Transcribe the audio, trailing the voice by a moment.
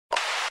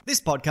This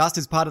podcast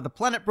is part of the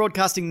Planet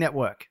Broadcasting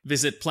Network.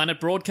 Visit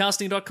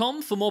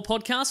planetbroadcasting.com for more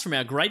podcasts from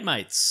our great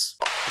mates.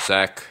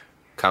 Zach,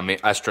 come in.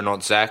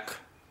 Astronaut Zach,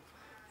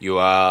 you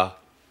are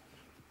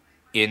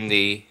in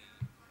the...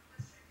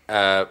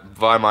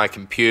 via my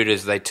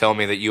computers, they tell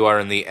me that you are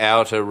in the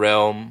outer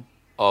realm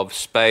of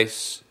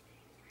space.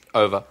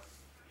 Over.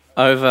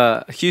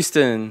 Over.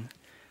 Houston.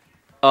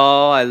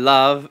 Oh, I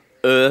love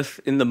Earth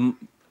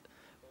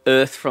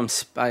Earth from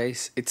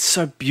space. It's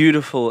so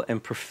beautiful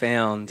and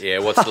profound. Yeah,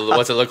 what's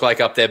it look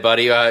like up there,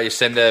 buddy? You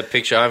send a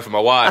picture home for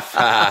my wife.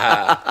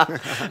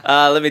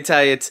 Let me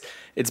tell you,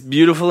 it's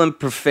beautiful and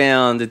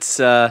profound. It's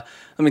let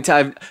me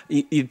tell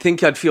you, you'd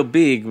think I'd feel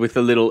big with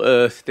a little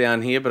Earth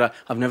down here, but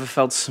I've never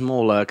felt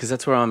smaller because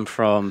that's where I'm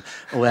from.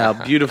 Wow,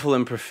 beautiful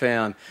and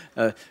profound.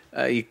 Look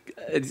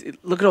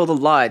at all the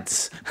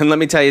lights. And let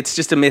me tell you, it's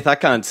just a myth. I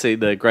can't see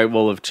the Great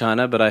Wall of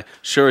China, but I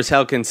sure as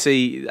hell can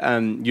see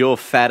your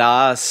fat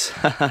ass.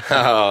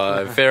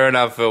 Oh, fair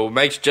enough, Phil.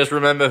 Just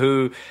remember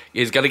who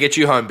is going to get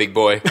you home, big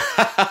boy.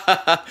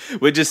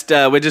 We're just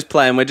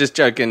playing. We're just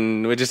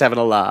joking. We're just having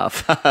a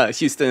laugh.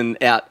 Houston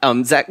out.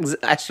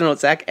 Astronaut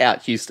Zach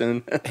out,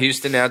 Houston.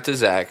 Houston out to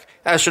Zach.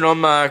 Astronaut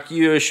Mark,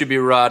 you should be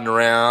riding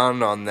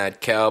around on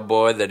that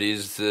cowboy that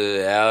is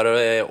the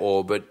outer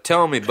orbit.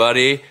 Tell me,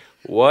 buddy,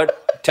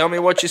 tell me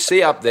what you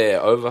see up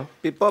there. Over.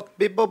 Beep bop,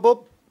 beep bop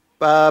bop.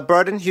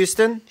 Broden,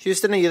 Houston,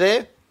 are you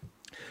there?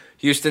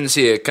 Houston's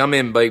here. Come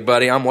in, big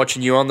buddy. I'm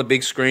watching you on the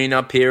big screen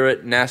up here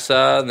at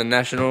NASA, the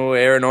National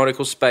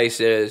Aeronautical Space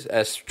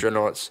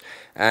Astronauts.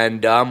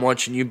 And I'm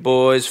watching you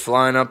boys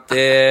flying up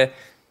there,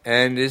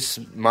 and it's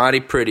mighty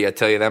pretty, I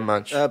tell you that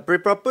much.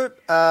 Boop, bop,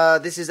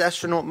 boop. This is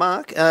Astronaut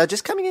Mark.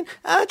 Just coming in.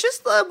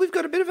 We've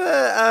got a bit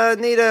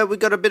of we've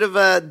got a bit of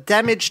a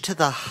damage to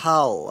the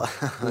hull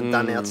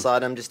done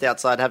outside. I'm just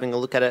outside having a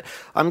look at it.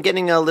 I'm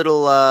getting a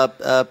little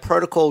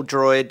protocol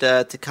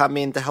droid to come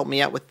in to help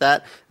me out with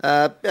that.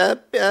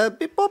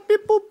 Beep bop,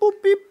 beep boop,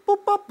 boop, beep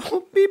boop, bop,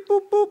 boop, beep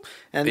boop, boop.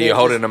 And you're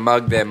holding a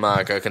mug there,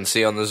 Mark. I can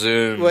see on the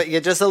Zoom. Well, yeah,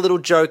 just a little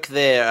joke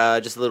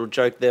there. Just a little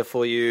joke there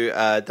for you.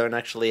 Don't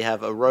actually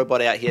have a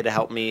robot out here to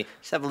help me.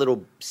 Just have a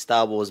little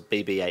Star Wars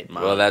BB-8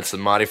 Mark. Well, that's a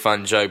mighty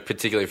fun joke,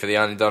 particularly for the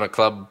Aunty Donna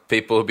Club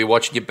people who'll be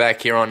watching you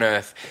back here on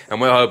Earth. And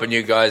we're hoping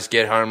you guys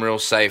get home real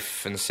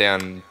safe and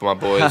sound, my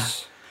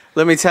boys.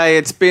 Let me tell you,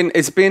 it's been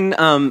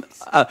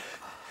a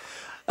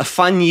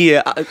fun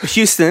year.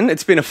 Houston,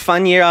 it's been a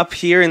fun year up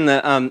here in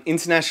the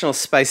International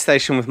Space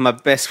Station with my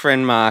best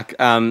friend Mark.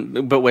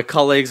 But we're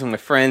colleagues and we're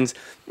friends.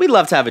 We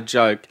love to have a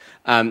joke.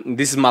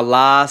 This is my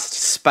last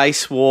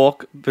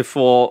spacewalk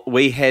before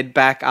we head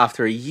back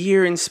after a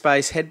year in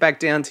space, head back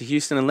down to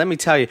Houston. And let me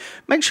tell you,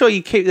 make sure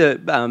you keep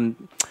that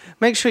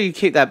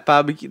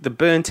barbecue, the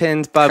burnt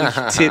ends,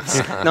 barbecue tips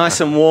nice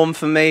and warm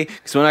for me.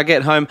 Because when I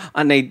get home,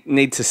 I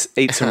need to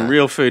eat some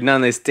real food. None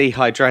of this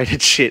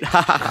dehydrated shit.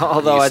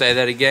 Although say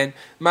that again.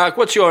 Mark,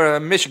 what's your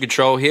mission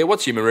control here?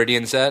 What's your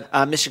meridians at?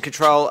 Mission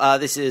control,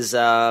 this is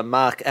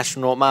Mark,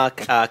 Astronaut Mark.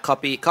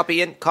 Copy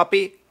in.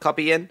 Copy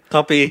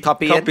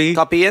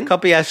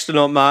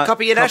Astronaut Mark.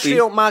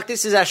 Astronaut Mark.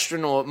 This is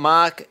Astronaut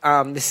Mark.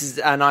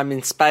 And I'm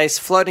in space,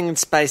 floating in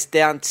space,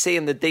 down,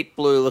 seeing the deep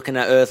blue, looking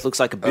at Earth. Looks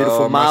like a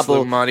beautiful marble.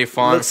 Look mighty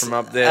fine from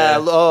up there.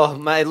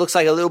 Mate, it looks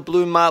like a little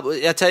blue marble.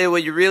 I tell you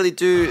what, you really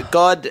do.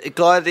 God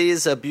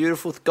is a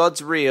beautiful.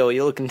 God's real.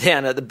 You're looking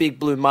down at the big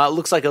blue marble. It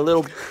looks like a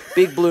little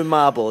big blue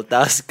marble. It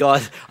does.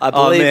 God, I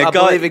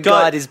believe in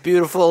God is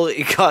beautiful.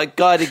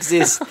 God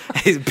exists.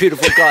 He's a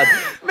beautiful God.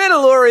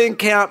 Mandalorian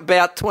count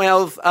about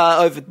 12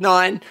 over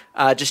 9.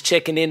 Just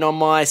checking in on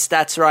my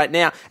stats right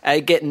now.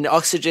 Getting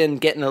oxygen,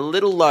 getting a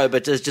little low,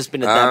 but there's just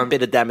been a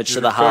bit of damage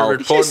to the hull.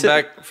 Reporting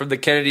back from the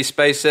Kennedy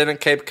Space Center,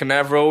 Cape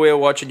Canaveral. We're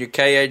watching your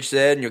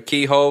KHZ and your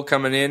keyhole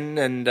coming in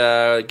and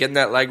getting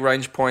that lag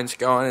range points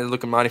going. It's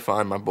looking mighty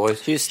fine, my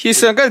boys.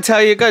 Houston, I've got to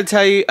tell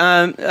you,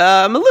 I'm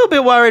a little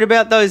bit worried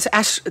about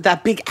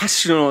that big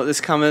astronaut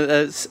that's coming at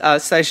the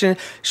station.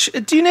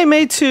 Do you need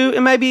me to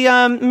maybe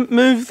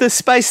move the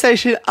space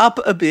station up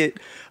a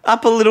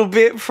little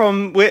bit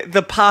from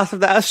the path of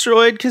the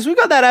asteroid? Because we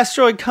got that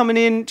asteroid coming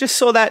in. Just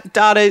saw that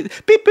data.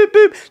 Beep, boop,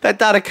 boop. That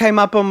data came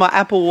up on my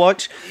Apple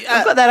Watch.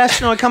 I've got that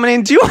asteroid coming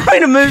in. Do you want me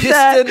to move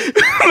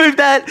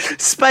that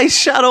space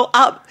shuttle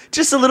up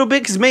just a little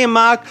bit? Because me and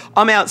Mark,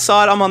 I'm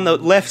outside. I'm on the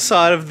left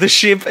side of the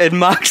ship, and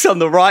Mark's on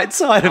the right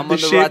side of the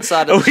ship. Right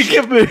side of the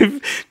ship. We can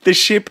move the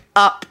ship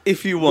up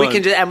if you want.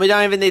 We can and we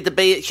don't even need to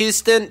be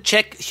Houston.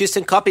 Check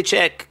Houston. Copy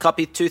check.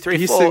 Copy 234.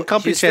 Houston.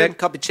 Copy check.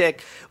 Copy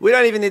check. We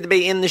don't even need to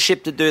be in the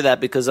ship to do that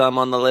because I'm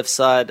on the left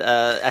side.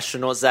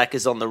 Astronaut Zach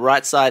is on the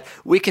right side.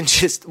 We can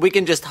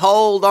just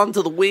hold on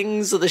to the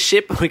wings of the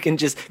ship. We can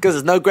just because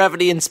there's no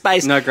gravity in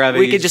space. No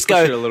gravity. We can just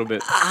go it a little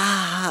bit.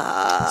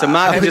 So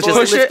Mark can just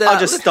push it.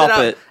 I'll just stop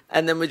it.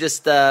 And then we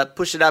just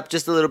push it up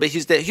just a little bit.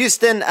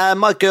 Houston,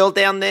 my girl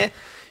down there.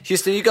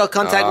 Houston, you got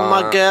contact with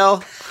my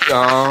girl.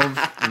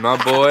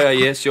 My boy,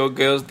 yes, your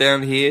girl's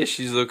down here.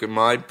 She's looking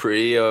mighty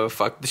pretty.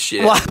 Fuck the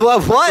shit.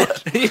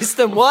 What?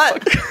 Houston,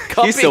 what?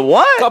 Houston,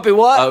 what? Copy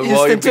what? While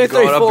Houston, you've been 2, 3,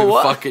 going up 4, and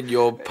what? fucking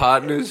your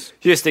partners.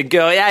 Houston,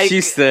 girl. Yeah,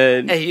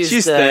 Houston. Hey,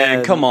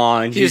 Houston, come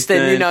on,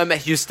 Houston, you know me.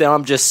 Houston,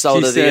 I'm just soul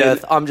of the Houston.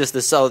 earth. I'm just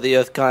the soul of the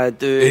earth kind of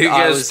dude. Who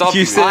gets stopped?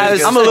 Houston,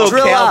 I'm a little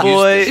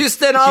cowboy.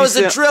 Houston, I was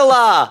a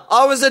driller.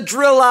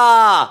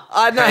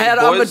 I know how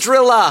to, I'm a boys.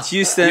 driller.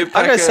 Houston, You I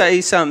pack gotta a-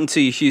 say something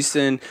to you,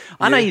 Houston.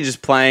 I know you're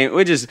just playing.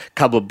 We're just a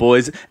couple of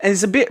boys, and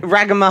it's a bit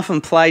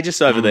ragamuffin play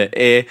just over the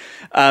air.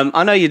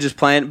 I know you're just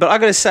playing, but I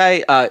gotta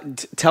say,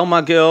 tell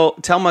my girl,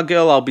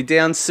 I'll be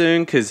down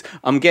soon because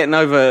I'm getting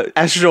over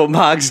Astronaut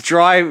Mark's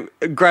dry,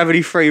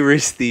 gravity-free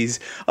wristies.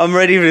 I'm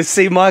ready to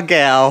see my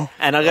gal.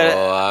 And I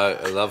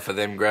got I love for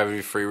them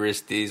gravity-free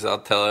wristies. I'll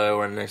tell her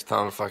when next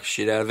time I fuck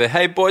shit out of it.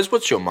 Hey, boys,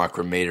 what's your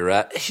micrometer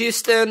at?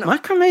 Houston.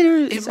 Micrometer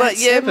is But at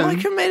yeah, 7.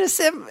 micrometer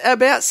 7,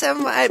 about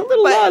 7, 8.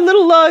 A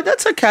little low.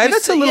 That's okay.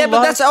 That's a little yeah, low.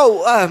 but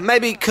that's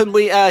maybe could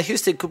we,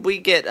 Houston? Could we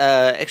get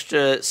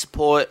extra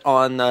support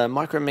on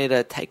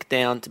micrometer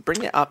takedown to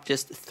bring it up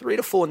just 3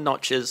 to 4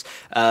 notches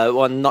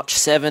on notch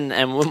 7,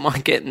 and we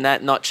might get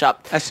that notch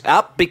up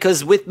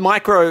because with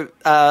micro.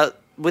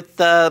 With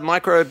the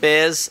micro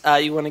bears,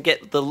 you want to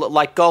get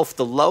like golf,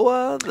 the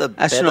lower, the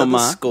better the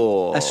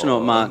score.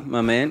 Astronaut Mark,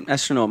 my man.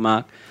 Astronaut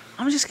Mark.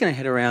 I'm just going to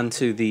head around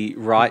to the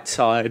right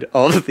side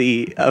of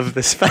the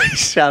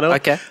space shuttle.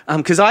 Okay.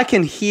 Because I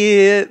can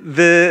hear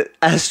the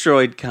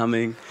asteroid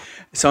coming.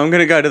 So I'm going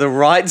to go to the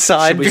right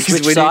side Should we because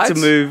switch we sides? need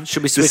to move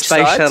Should we the switch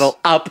space sides? shuttle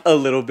up a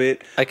little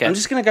bit. Okay. I'm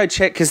just going to go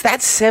check because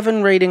that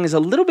 7 reading is a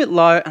little bit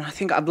low, and I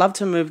think I'd love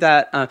to move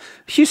that.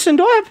 Houston,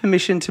 do I have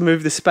permission to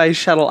move the space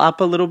shuttle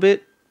up a little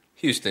bit?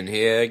 Houston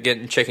here,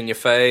 checking your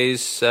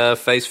face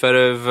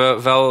photo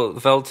of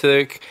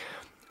Veltuk,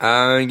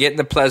 getting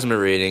the plasma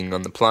reading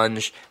on the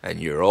plunge, and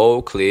you're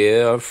all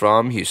clear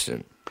from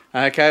Houston.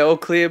 Okay, all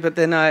clear. But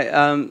then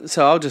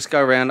so I'll just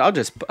go around. I'll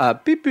just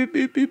beep beep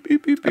beep beep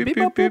beep beep beep beep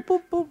beep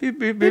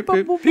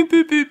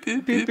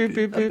beep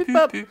beep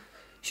beep beep.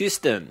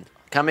 Houston,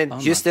 come in. Oh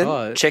my Houston,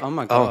 God. check. Oh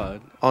my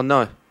God. Oh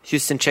no,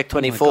 Houston, check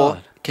 24.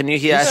 God. Can you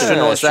hear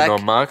astronaut Zach?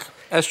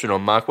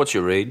 Astronaut Mark, what's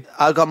your read?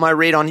 I got my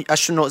read on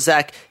astronaut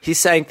Zach. He's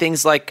saying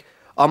things like,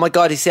 "Oh my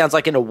God," he sounds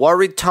like in a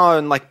worried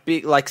tone,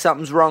 like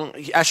something's wrong.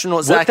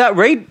 Astronaut Zach.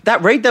 What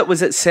that read that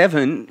was at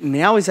 7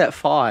 now is at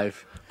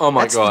 5. Oh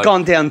my That's God.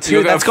 gone down 2.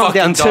 You're gonna That's gone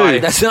down 2. fucking die.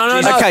 That's no.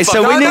 Okay,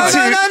 so no, we need no,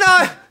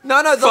 to.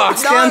 No.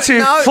 It's down to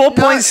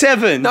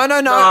 4.7.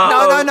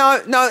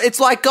 No. It's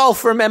like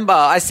golf. Remember,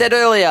 I said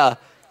earlier.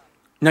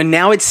 No,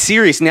 now it's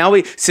serious.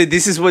 So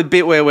this is the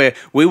bit where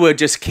we were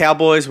just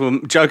cowboys, we were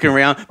joking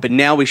around, but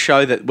now we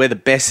show that we're the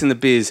best in the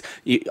biz.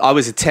 I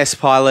was a test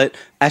pilot.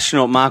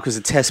 Astronaut Mark was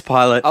a test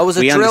pilot. I was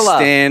a driller. We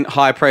understand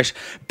high pressure,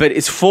 but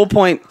it's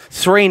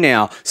 4.3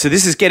 now. So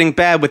this is getting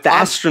bad with the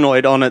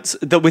asteroid on its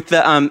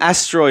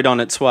asteroid on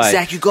its way.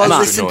 Zach, you gotta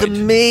listen to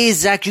me.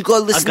 Zach, you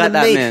gotta listen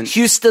to me. Man.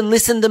 Houston,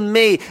 listen to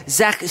me.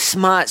 Zach,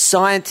 smart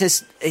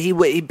scientist.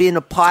 He'd been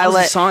a pilot. I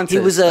was a scientist. He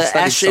was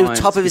I studied science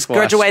top of his before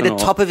graduated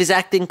astronaut. top of his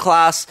acting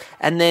class,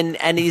 and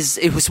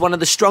he was one of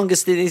the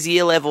strongest in his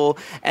year level.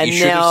 And You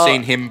should now have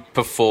seen him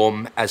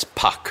perform as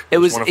Puck. it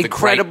was one of the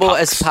incredible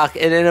great as Pucks.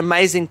 Puck, and an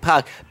amazing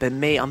Puck. But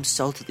me, I'm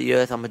salt of the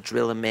earth. I'm a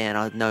driller, man.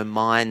 I know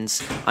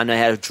mines. I know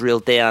how to drill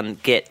down.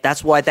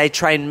 That's why they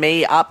trained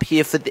me up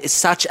here for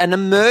such an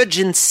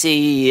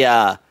emergency.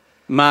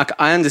 Mark,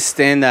 I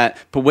understand that,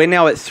 but we're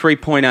now at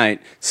 3.8,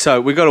 so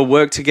we've got to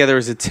work together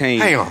as a team.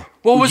 Hang on.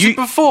 What was it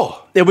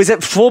before? It was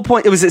at 4.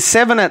 It was at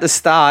 7 at the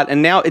start,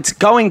 and now it's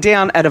going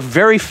down at a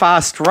very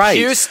fast rate.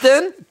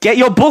 Houston, Get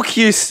your book,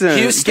 Houston.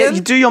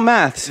 Houston? Do your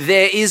maths.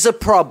 there is a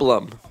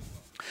problem.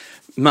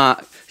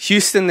 Mark,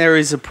 Houston, there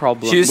is a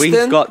problem.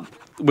 Houston?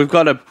 We've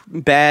got a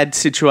bad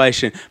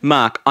situation.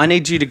 Mark, I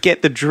need you to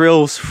get the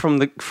drills from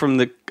the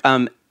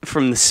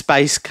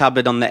space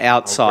cupboard on the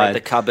outside.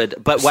 The cupboard.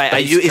 But wait,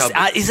 Space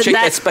cupboard. isn't Check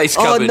that that space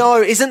Oh cupboard.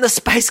 no, isn't the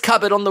space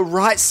cupboard on the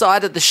right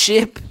side of the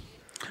ship?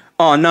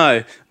 Oh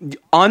no,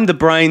 I'm the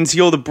brains,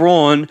 you're the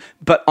brawn,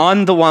 but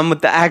I'm the one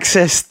with the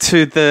access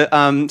to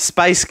the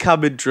space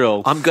cupboard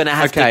drill. I'm gonna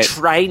have to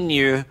train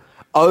you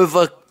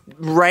over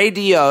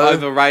radio.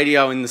 over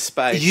radio in the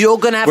space. You're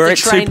gonna have We're to at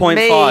train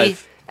 2.5. me.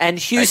 And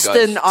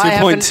Houston, guys. I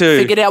haven't 2.2.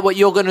 figured out what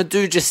you're gonna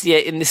do just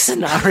yet in this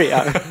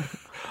scenario.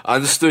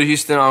 Understood,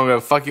 Houston. I'm going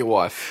to fuck your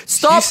wife.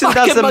 Stop Houston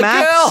fucking does the my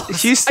maths. girl.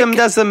 Houston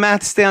does the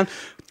maths down.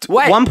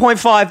 Wait.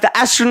 1.5. The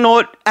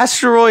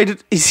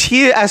asteroid is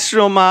here.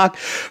 Astronaut Mark.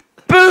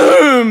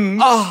 Boom.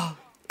 Oh,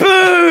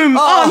 Boom.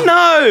 Oh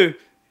no.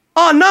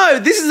 Oh no.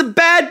 This is a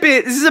bad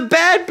bit.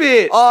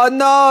 oh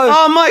no.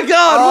 Oh my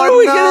God! Oh, what are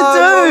we no, gonna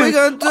do? what are we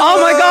gonna do? Oh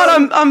my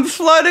God! I'm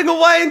floating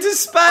away into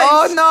space.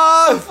 Oh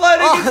no.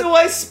 Floating into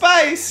away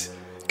space.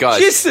 Guys.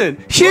 Houston.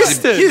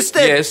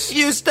 Yes.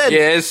 Houston.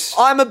 Yes.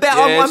 I'm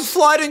Yes.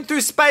 floating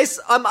through space.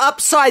 I'm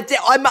upside down.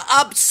 I'm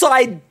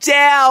upside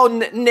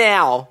down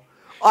now.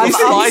 I'm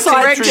Houston, you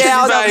upside corrected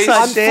down. space.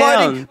 I'm Upside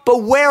down. floating.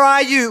 But where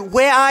are you?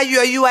 Are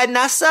you at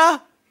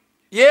NASA?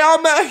 Yeah,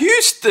 I'm at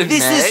Houston,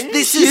 man.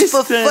 This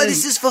Houston.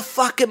 is for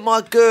fucking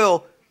my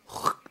girl.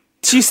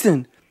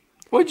 Houston.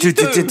 What'd you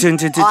do?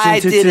 I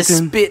did a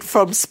spit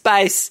from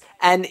space,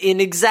 and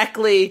in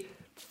exactly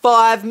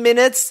 5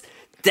 minutes,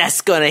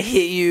 that's gonna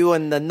hit you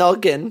in the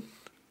noggin.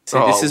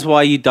 So this is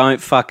why you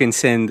don't fucking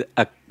send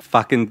a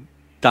fucking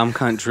dumb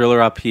cunt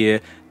driller up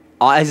here.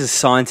 I, as a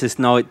scientist,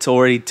 know it's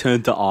already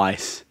turned to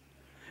ice.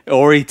 It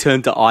already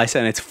turned to ice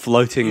and it's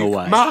floating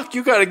away. Mark,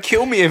 you gotta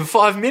kill me in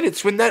 5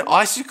 minutes. When that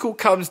icicle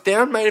comes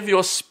down made of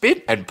your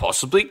spit and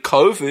possibly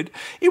COVID,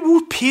 it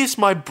will pierce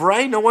my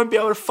brain. I won't be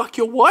able to fuck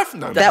your wife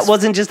no more. That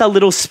wasn't just a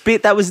little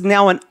spit. That was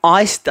now an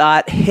ice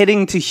dart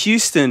heading to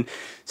Houston.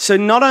 So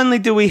not only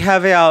do we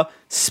have our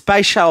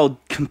space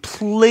shuttle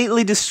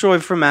completely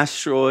destroyed from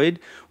asteroid,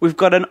 we've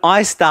got an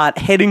ice dart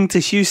heading to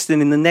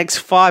Houston in the next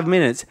 5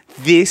 minutes.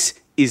 This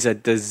is a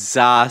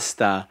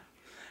disaster.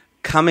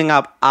 Coming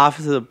up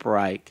after the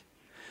break.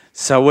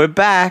 So we're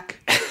back.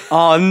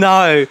 Oh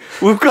no,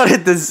 we've got a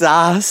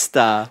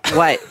disaster.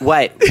 Wait,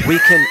 we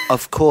can,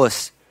 of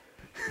course,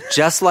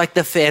 just like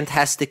the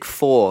Fantastic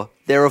Four,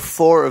 there are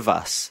 4 of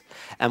us,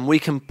 and we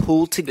can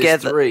pull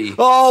together. There's 3.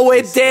 Oh,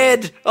 we're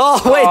dead. Oh,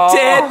 we're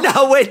dead.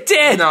 No, we're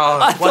dead. No,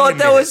 I wait thought a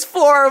there minute. was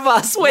 4 of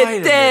us.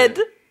 We're dead.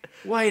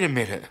 Wait a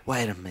minute.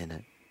 Wait a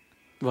minute.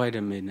 Wait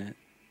a minute.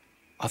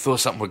 I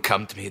thought something would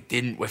come to me. It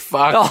didn't. We're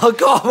fucked. Oh,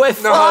 God, we're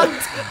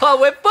fucked. Oh,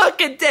 we're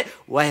fucking dead.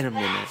 Wait a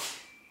minute.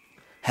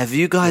 Have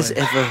you guys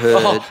ever heard?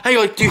 Oh, hang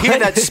on. Do you hear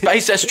that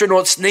space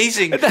astronaut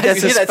sneezing?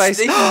 That's you hear a space.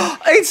 sneezing?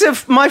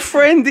 It's my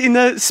friend in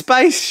a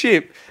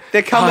spaceship.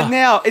 They're coming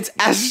now. It's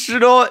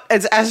astronaut.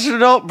 It's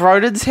astronaut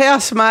Broden's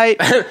house,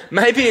 mate.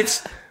 Maybe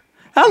it's...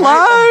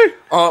 Hello.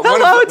 Oh,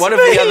 Hello, it's one me.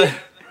 of the other...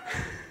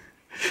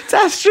 It's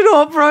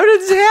astronaut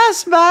Broden's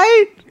house,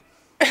 mate.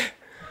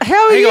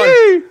 How are Hang you?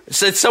 on.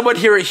 So it's someone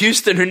here at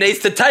Houston who needs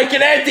to take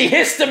an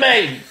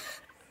antihistamine.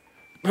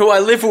 Who I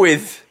live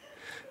with.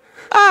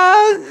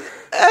 But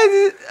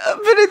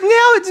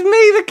now it's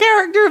me, the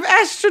character of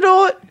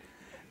astronaut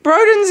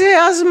Broden's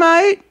house,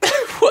 mate.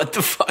 What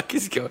the fuck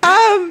is going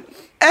And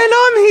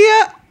I'm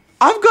here.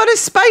 I've got a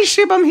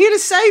spaceship. I'm here to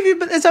save you,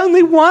 but there's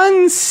only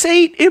one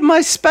seat in my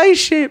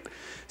spaceship.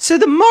 So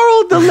the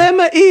moral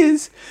dilemma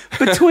is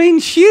between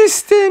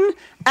Houston,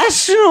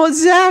 astronaut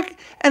Zach,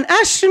 and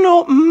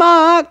astronaut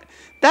Mark.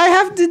 They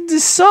have to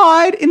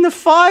decide in the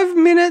 5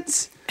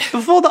 minutes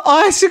before the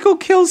icicle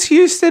kills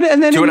Houston,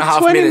 and then in the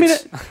 20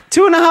 minutes,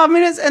 2.5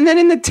 minutes, and then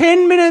in the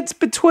 10 minutes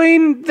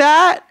between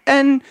that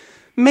and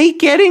me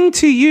getting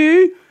to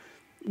you,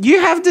 you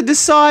have to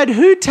decide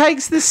who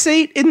takes the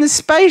seat in the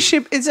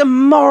spaceship. It's a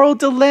moral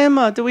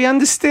dilemma. Do we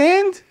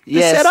understand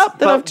the setup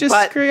that I've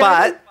just created?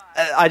 But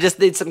I just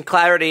need some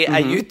clarity. Are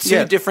you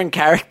 2 different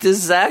characters,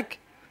 Zach?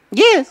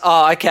 Yes.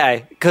 Oh,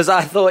 okay. Because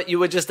I thought you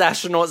were just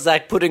astronaut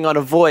Zach putting on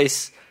a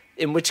voice,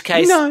 in which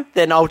case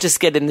then I'll just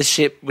get in the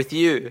ship with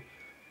you.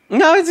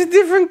 No, it's a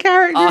different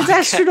character. It's okay.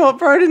 astronaut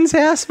Broden's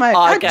house, mate.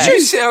 Okay.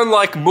 You sound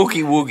like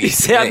Mookie Woogie. You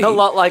sound a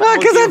lot like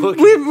Because Mookie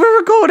Woogie. we're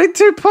recording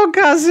 2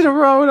 podcasts in a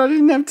row, and I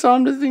didn't have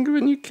time to think of a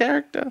new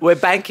character. We're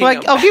banking.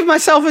 I'll give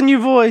myself a new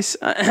voice.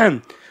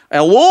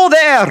 Hello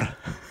there,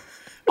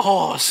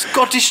 Oh,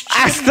 Scottish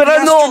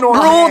astronaut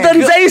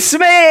Broden's house,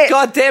 mate.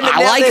 God damn it!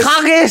 I like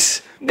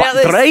haggis, now but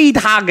there's- dried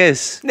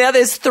haggis. Now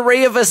there's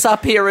 3 of us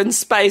up here in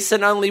space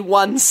and only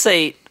 1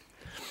 seat.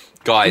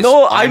 Guys,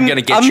 No, I'm going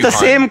to get I'm you the home.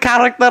 same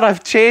character.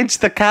 I've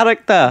changed the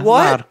character.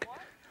 What? Mark.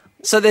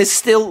 So there's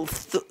still.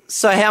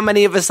 So how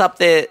many of us up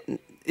there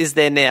is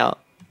there now?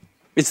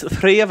 It's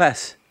 3 of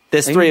us.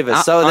 There's 3 of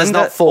us. So there's I'm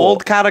not the 4.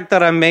 Old character.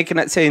 I'm making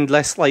it sound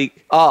less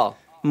like Oh,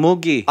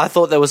 muggy. I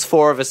thought there was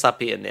 4 of us up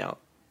here now.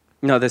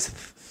 No, there's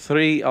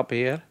 3 up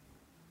here.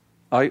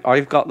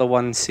 I've got the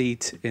 1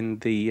 seat in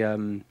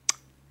the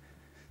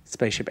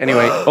spaceship.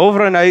 Anyway,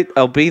 over and out.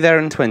 I'll be there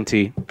in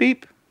 20.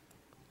 Beep.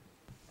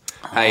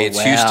 Hey, it's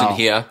wow. Houston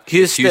here.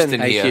 Houston.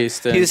 Hey, here.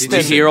 Houston. Houston.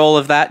 Did you hear all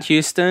of that,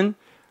 Houston?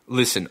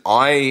 Listen,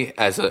 I,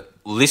 as a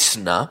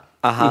listener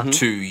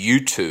to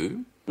you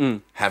 2,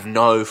 have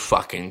no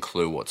fucking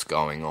clue what's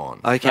going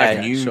on. Okay.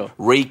 Can you sure.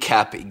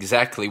 recap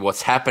exactly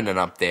what's happening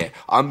up there?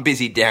 I'm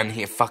busy down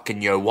here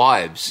fucking your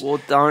wives.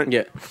 Well, don't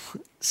Yeah.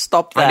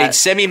 stop that. I need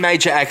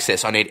semi-major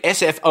access. I need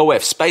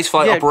SFOF,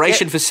 Spaceflight Yeah,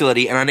 Operation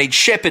Facility, and I need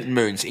Shepard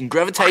moons in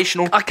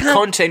gravitational I can't-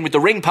 content with the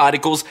ring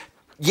particles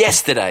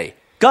yesterday.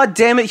 God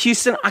damn it,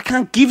 Houston, I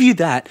can't give you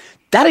that.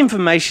 That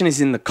information is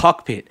in the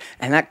cockpit,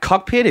 and that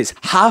cockpit is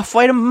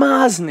halfway to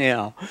Mars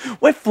now.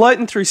 We're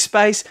floating through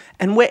space,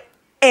 and we're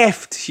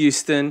effed,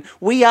 Houston.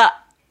 We are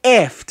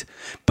effed.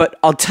 But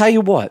I'll tell you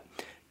what,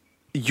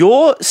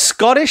 your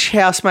Scottish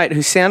housemate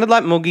who sounded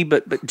like Muggy,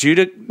 but due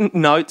to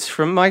notes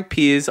from my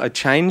peers, I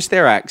changed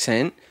their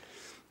accent.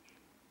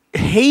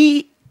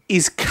 He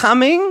is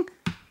coming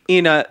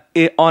in a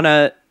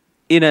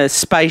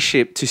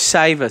spaceship to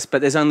save us,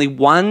 but there's only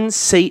 1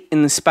 seat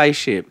in the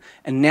spaceship,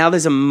 and now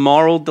there's a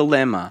moral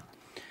dilemma.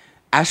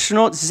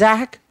 Astronaut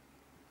Zach,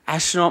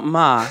 astronaut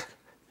Mark,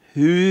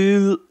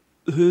 who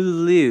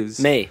lives?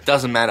 Me.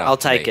 Doesn't matter. I'll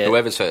take Me. it.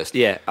 Whoever's first.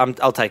 Yeah,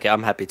 I'll take it.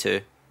 I'm happy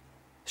to.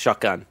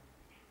 Shotgun.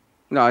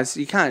 No,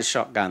 you can't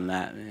shotgun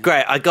that, man.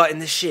 Great, I got in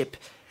the ship.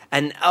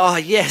 And, oh,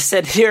 yes,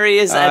 and here he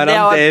is. All And right,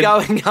 now I'm I'm dead.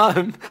 going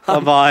home.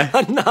 Bye-bye.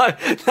 No,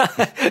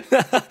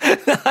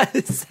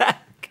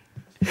 Zach.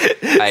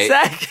 Hey,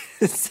 Zach.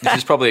 this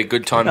is probably a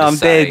good time to I'm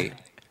say, dead.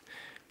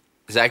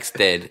 Zach's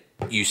dead.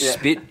 You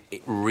spit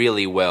it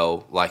really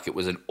well, like it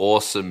was an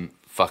awesome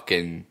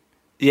fucking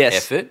Yes.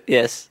 effort.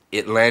 Yes.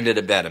 It landed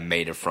about a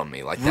meter from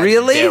me. Like, that's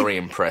Really? very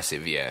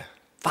impressive, yeah.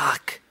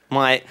 Fuck.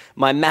 My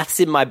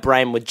maths in my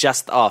brain were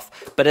just off.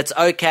 But it's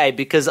okay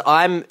because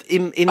I'm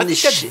in I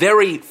this think that's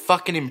very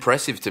fucking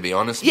impressive, to be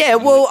honest. Yeah,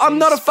 with you. well, I'm In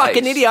not a space.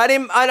 fucking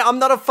idiot. I'm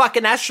not a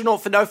fucking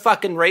astronaut for no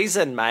fucking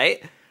reason,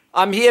 mate.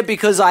 I'm here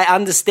because I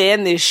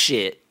understand this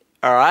shit.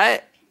 All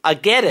right? I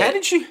get it. How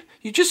did you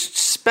just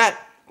spat,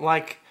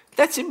 like,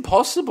 that's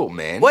impossible,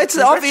 man. Well, it's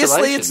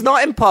obviously it's Congratulations.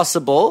 not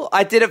impossible.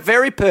 I did it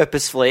very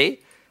purposefully.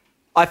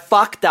 I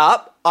fucked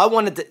up. I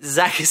wanted to...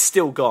 Zach is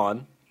still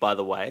gone, by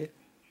the way.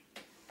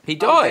 He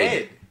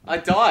died. I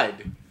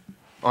died.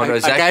 Oh, no, I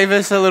Zach. gave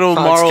us a little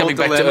Mark's moral coming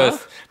back to dilemma.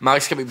 Earth.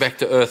 Mark's coming back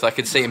to Earth. I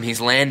can see him.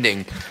 He's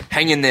landing.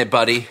 Hang in there,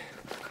 buddy.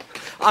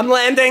 I'm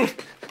landing.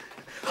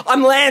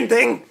 I'm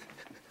landing.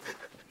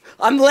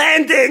 I'm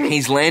landing.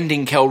 He's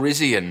landing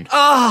Calrissian.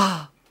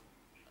 Ah.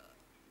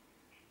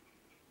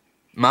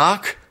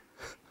 Mark,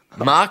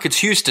 it's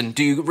Houston.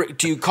 Do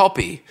you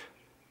copy?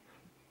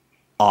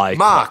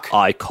 Mark.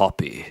 I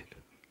copy.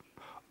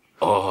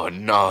 Oh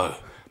no,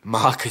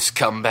 Mark has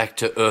come back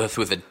to Earth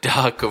with a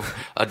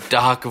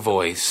dark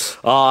voice.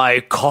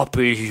 I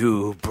copy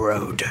you,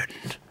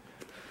 Broden.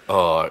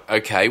 Oh,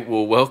 okay.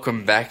 Well,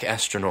 welcome back,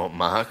 astronaut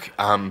Mark.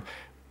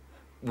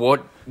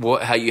 What?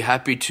 Are you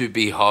happy to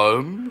be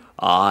home?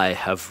 I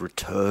have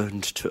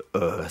returned to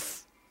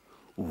Earth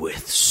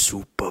with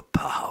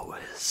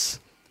superpowers.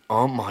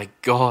 Oh my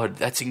God,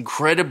 that's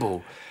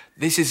incredible.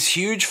 This is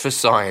huge for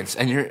science.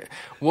 And you're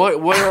what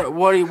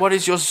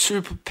is your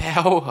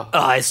superpower?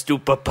 My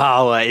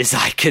superpower is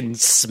I can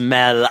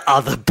smell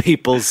other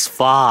people's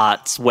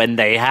farts when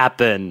they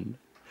happen.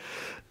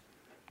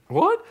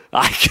 What?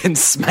 I can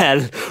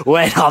smell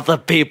when other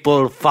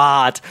people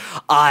fart.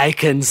 I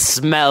can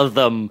smell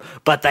them,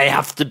 but they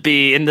have to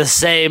be in the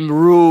same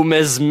room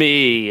as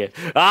me.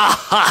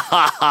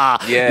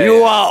 Yeah.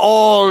 You are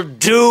all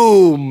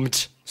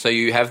doomed. So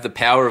you have the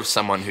power of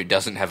someone who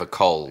doesn't have a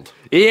cold.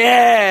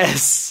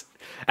 Yes.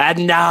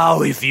 And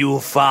now if you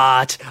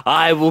fart,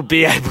 I will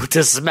be able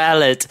to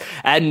smell it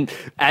and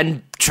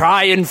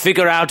try and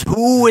figure out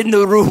who in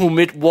the room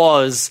it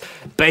was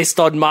based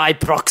on my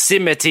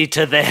proximity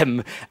to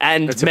them.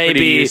 And It's maybe a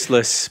pretty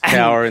useless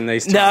power in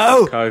these times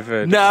no, of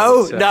COVID.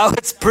 No,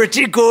 it's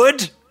pretty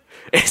good.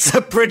 It's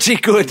a pretty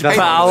good Hey,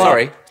 power.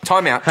 sorry.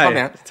 Time out.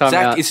 Time Zach,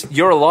 out.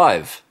 You're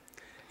alive.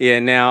 Yeah,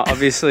 now,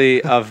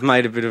 obviously, I've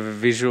made a bit of a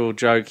visual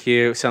joke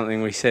here,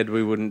 something we said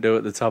we wouldn't do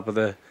at the top of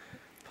the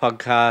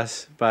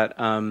podcast, but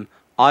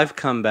I've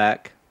come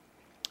back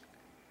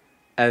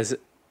as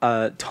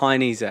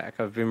Tiny Zach.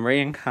 I've been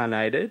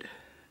reincarnated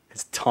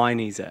as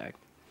Tiny Zach.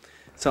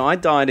 So I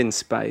died in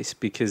space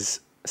because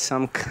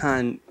some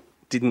cunt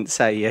didn't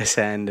say yes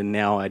and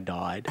now I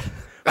died.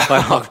 But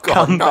I've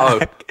come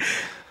back.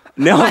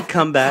 Now I've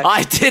come back.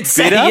 I did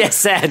say Bitter?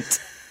 yes and.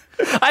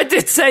 I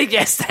did say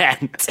yes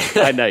and.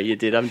 I know you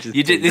did. I'm just.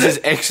 You did. This is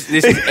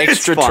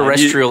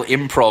extraterrestrial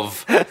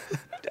improv.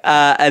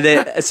 And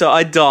then, so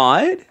I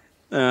died,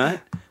 all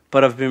right,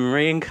 but I've been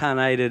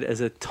reincarnated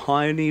as a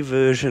tiny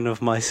version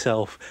of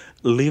myself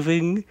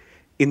living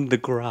in the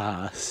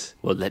grass.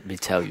 Well, let me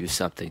tell you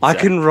something. I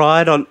Zach. can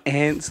ride on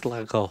ants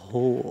like a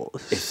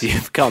horse. If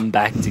you've come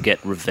back to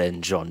get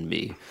revenge on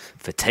me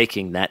for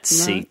taking that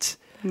seat.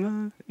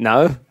 No?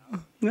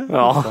 No,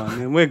 Oh. it's fine,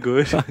 man. We're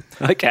good.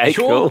 Okay,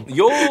 cool.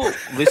 You're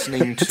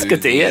listening to It's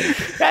good to hear.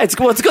 Yeah, it's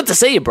good to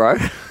see you, bro.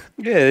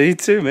 Yeah, you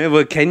too, man.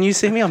 Well, can you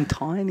see me? I'm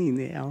tiny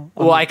now.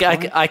 Well,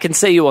 I can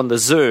see you on the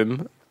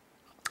Zoom.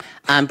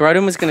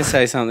 Broden was going to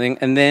say something,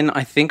 and then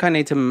I think I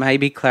need to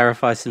maybe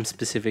clarify some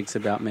specifics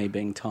about me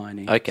being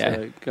tiny. Okay.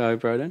 So, go,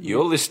 Broden.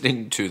 You're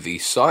listening to the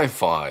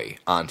Sci-Fi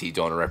Aunty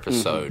Donna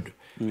episode,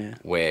 Yeah.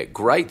 where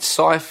great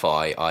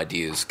sci-fi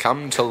ideas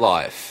come to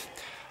life.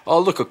 Oh,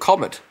 look, a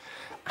comet.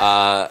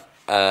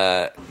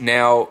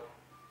 Now,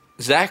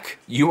 Zach,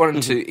 you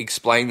wanted to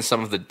explain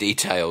some of the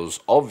details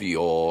of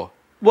your...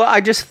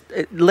 Well,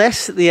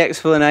 less the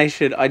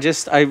explanation.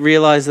 I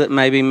realised that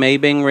maybe me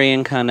being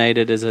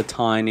reincarnated as a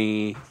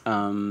tiny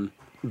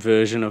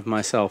version of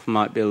myself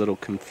might be a little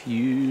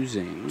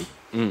confusing.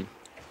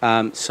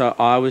 So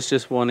I was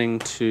just wanting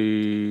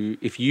to,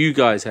 if you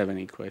guys have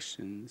any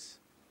questions,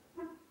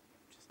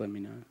 just let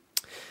me know.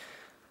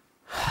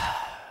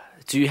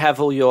 Do you have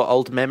all your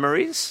old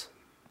memories?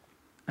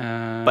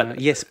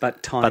 Yes,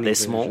 but tiny they're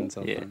small? versions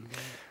of Yeah. them.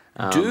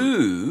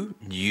 Do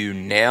you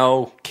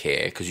now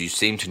care, because you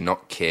seem to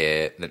not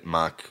care that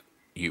Mark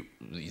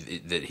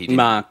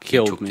took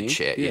killed me. the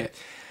chair. Yeah.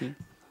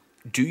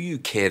 Do you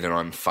care that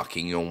I'm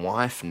fucking your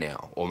wife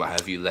now, or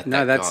have you let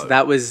that go?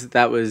 that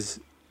was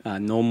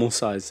normal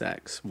size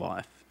Zach's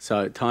wife.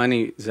 So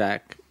tiny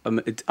Zach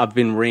I've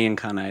been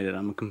reincarnated.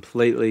 I'm a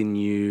completely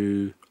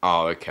new.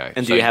 Oh, okay.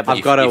 And do you have?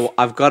 I've got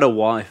a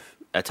wife.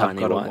 A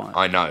tiny wife.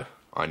 I know.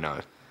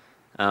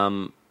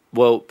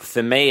 Well,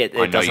 for me, it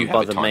know doesn't you have a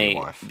bother tiny me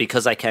wife.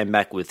 because I came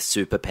back with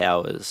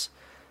superpowers.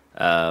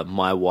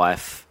 My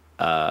wife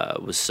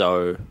was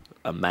so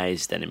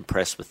amazed and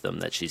impressed with them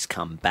that she's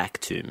come back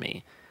to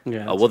me.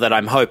 Yeah, Well, that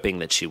I'm hoping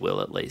that she will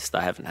at least.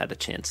 I haven't had a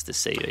chance to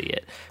see her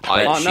yet.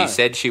 She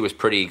said she was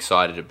pretty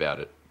excited about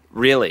it.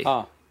 Really?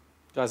 Oh,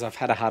 guys, I've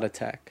had a heart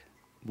attack.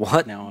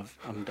 What? Now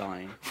I'm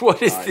dying.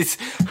 What is this?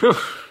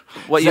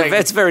 Well,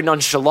 it's very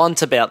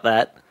nonchalant about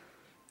that.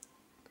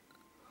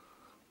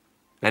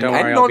 And Don't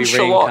worry, I'll be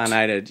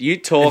reincarnated. You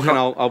talk, and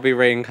I'll be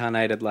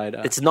reincarnated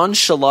later. It's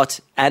nonchalant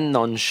and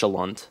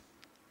nonchalant.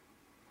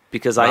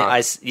 Because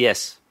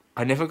yes,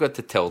 I never got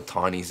to tell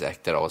Tiny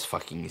Zach that I was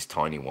fucking his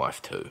tiny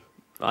wife too.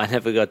 I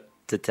never got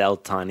to tell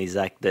Tiny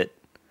Zach that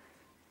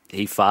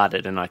he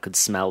farted and I could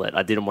smell it.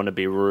 I didn't want to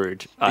be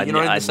rude. But you're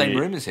not in the same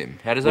room as him.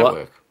 How does that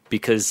work?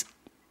 Because,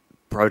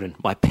 Broden,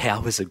 my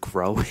powers are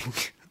growing.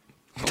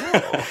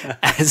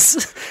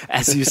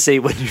 As you see,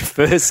 when you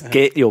first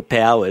get your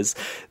powers,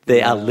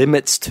 there are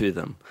limits to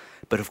them.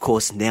 But of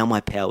course, now my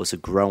powers are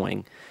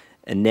growing,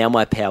 and now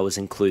my powers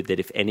include that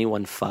if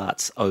anyone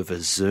farts over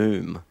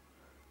Zoom,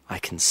 I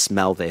can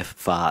smell their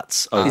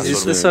farts over Is this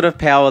Zoom. the sort of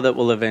power that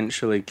will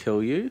eventually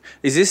kill you?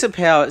 Is this a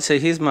power... So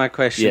here's my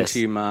question Yes.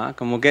 to you,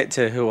 Mark, and we'll get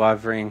to who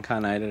I've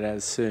reincarnated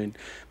as soon.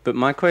 But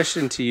my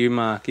question to you,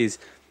 Mark, is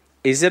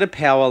it a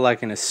power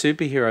like in a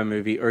superhero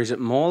movie, or is it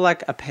more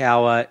like a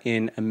power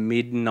in a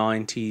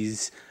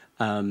mid-90s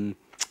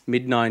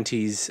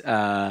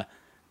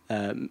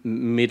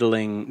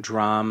middling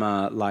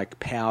drama like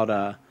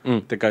Powder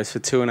that goes for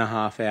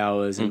 2.5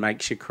 hours and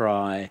makes you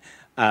cry,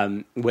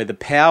 where the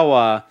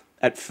power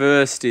at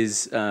first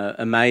is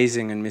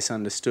amazing and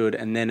misunderstood,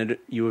 and then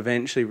you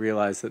eventually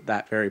realise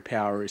that very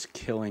power is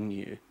killing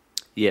you?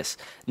 Yes.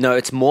 No,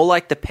 it's more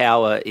like the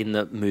power in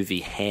the movie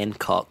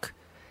Hancock.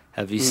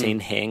 Have you seen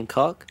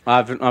Hancock?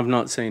 I've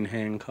not seen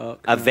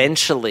Hancock. No.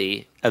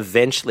 Eventually,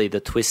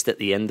 the twist at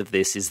the end of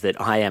this is that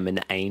I am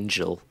an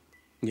angel.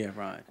 Yeah,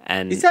 right.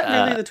 And is that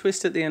really the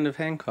twist at the end of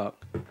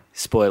Hancock?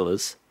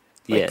 Spoilers.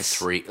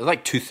 Yes.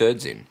 Like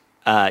 2/3 in.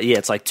 Yeah,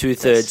 it's like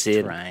 2/3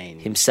 in.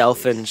 Strange.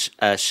 Himself and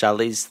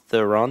Charlize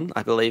Theron,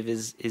 I believe,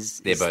 is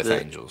They're both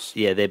angels.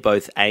 Yeah, they're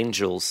both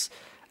angels.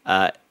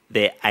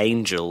 They're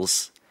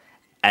angels.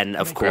 And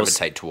of course,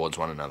 gravitate towards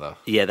one another.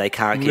 Yeah, they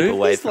can't keep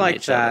away from like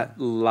each other. that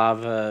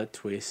love a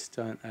twist,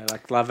 don't they?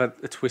 Like love a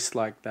twist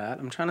like that.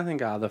 I'm trying to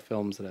think of other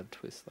films that have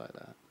twists like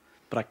that,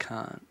 but I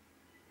can't.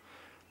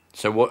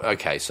 So what?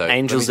 Okay, so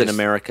Angels in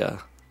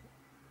America.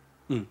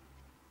 No,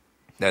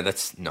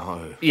 that's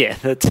no. Yeah,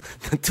 the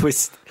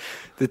twist.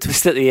 The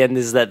twist at the end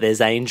is that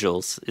there's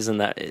angels. Isn't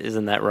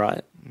that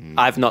right?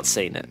 I've not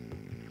seen it.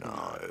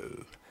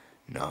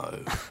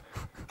 No.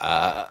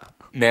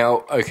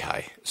 Now,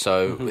 okay,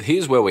 so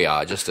here's where we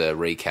are. Just to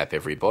recap,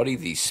 everybody,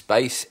 the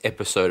space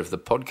episode of the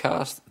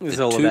podcast. It's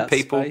the all two about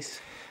people, space.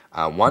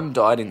 One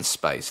died in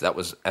space. That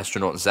was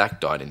astronaut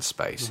Zach died in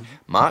space.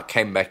 Mark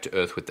came back to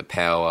Earth with the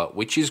power,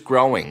 which is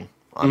growing,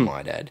 I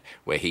might add,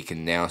 where he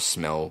can now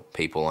smell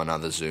people on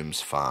other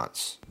Zoom's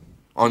farts.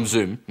 On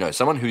Zoom, no,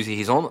 someone who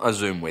he's on a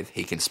Zoom with,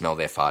 he can smell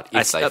their fart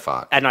if they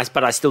fart.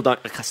 But I still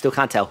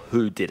can't tell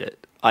who did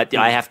it.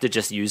 I have to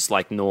just use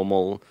like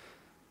normal.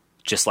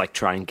 Just like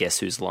try and guess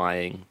who's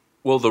lying.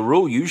 Well, the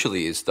rule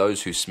usually is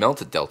those who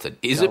smelt it dealt it.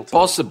 Is it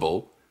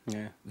possible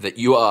that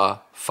you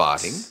are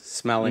farting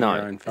Smelling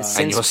your own farts?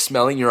 and you're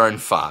smelling your own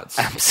farts?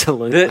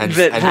 Absolutely. And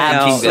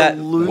thinking that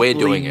we're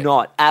doing it.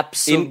 Not.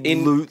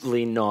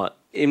 Absolutely not.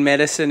 In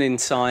medicine, in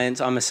science,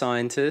 I'm a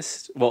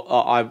scientist. Well,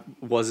 I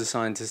was a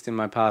scientist in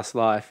my past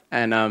life.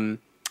 And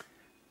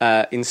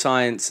in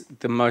science,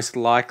 the most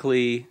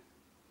likely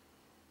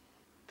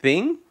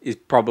thing is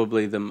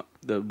probably the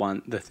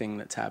thing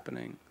that's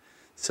happening.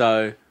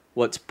 So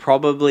what's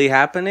probably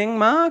happening,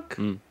 Mark,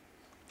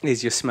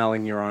 is you're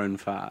smelling your own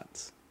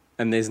farts.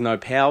 And there's no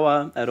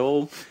power at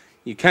all.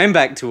 You came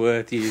back to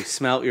Earth, you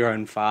smelt your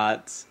own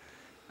farts.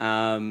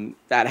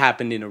 That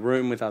happened in a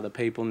room with other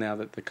people. Now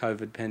that the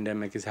COVID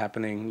pandemic is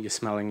happening, you're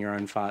smelling your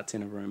own farts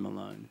in a room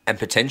alone. And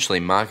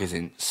potentially Mark is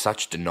in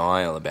such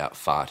denial about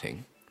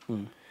farting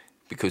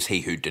because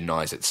he who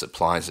denies it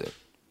supplies it.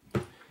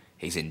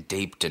 He's in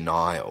deep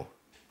denial.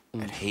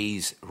 And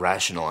he's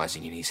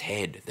rationalising in his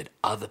head that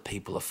other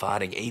people are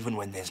farting even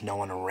when there's no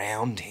one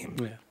around him.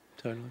 Yeah,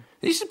 totally.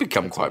 This has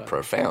become quite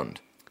profound.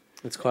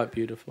 It's quite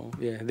beautiful.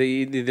 Yeah,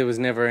 there was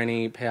never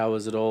any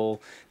powers at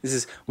all.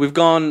 We've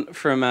gone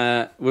from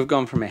a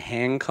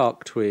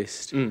Hancock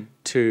twist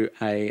to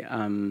a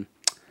Beautiful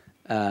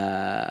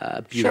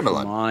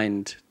Shyamalan.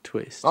 Mind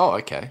twist. Oh,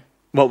 okay.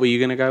 What were you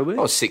going to go with?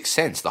 Oh, Sixth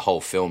Sense. The whole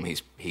film,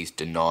 he's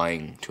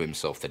denying to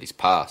himself that he's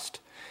passed.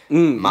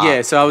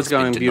 Yeah, so I was has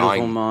been going Beautiful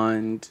denying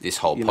Mind. This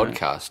whole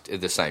podcast,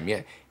 the same,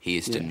 yeah. He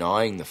is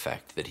denying the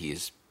fact that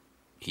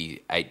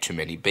he ate too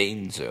many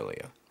beans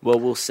earlier.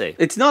 Well, we'll see.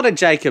 It's not a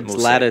Jacob's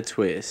We'll Ladder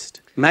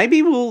twist.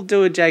 Maybe we'll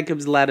do a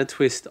Jacob's Ladder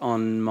twist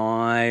on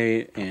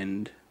my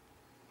end.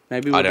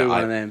 Maybe we'll do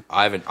one of them.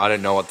 I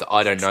don't know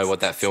what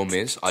that film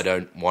is. I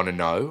don't want to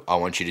know. I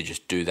want you to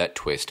just do that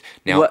twist.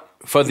 Now,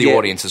 for the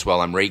audience as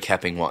well, I'm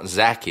recapping what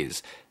Zach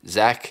is.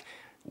 Zach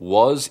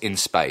was in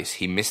space.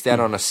 He missed out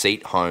on a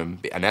seat home.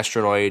 An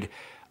asteroid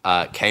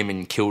came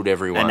and killed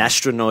everyone. An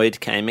asteroid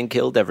came and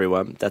killed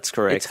everyone. That's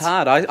correct. It's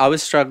hard. I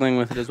was struggling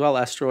with it as well.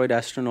 Asteroid,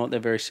 astronaut,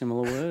 they're very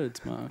similar words,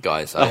 Mark.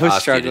 Guys, I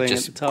ask you to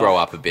just grow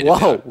up a bit.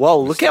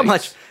 Whoa, look how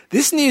much...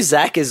 This new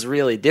Zach is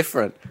really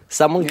different.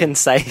 Someone can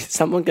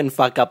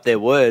fuck up their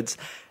words,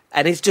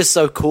 and he's just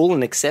so cool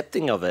and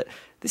accepting of it.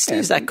 This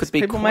new Zach could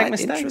be quite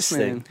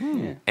interesting.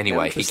 Yeah.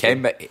 Anyway, he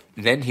came back.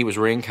 Then he was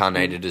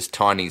reincarnated as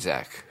Tiny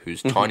Zach,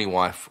 whose tiny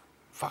wife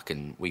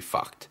we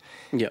fucked.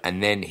 Yep.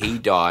 And then he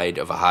died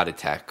of a heart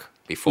attack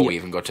before we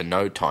even got to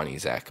know Tiny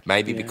Zach.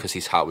 Maybe because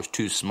his heart was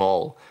too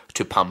small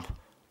to pump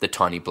the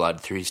tiny blood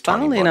through his tiny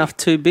body. Funnily enough,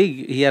 too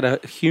big. He had a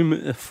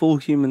full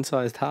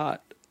human-sized heart.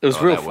 It was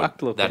real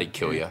fucked looking. That'd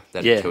kill you.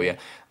 That'd kill you.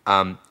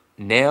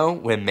 Now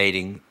we're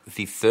meeting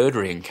the third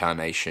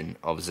reincarnation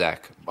of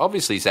Zach.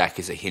 Obviously, Zach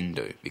is a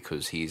Hindu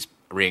because he's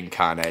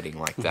reincarnating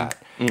like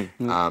that.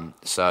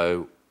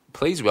 So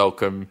please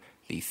welcome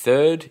the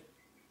third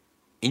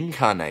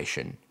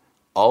incarnation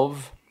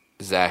of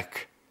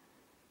Zach.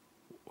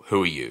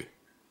 Who are you?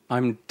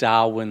 I'm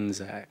Darwin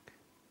Zach.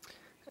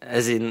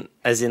 As in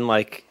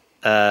like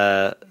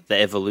the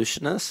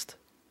evolutionist?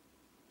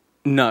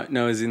 No,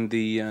 as in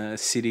the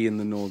city in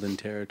the Northern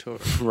Territory.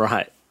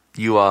 Right.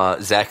 You are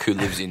Zach who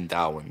lives in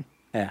Darwin.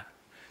 Yeah.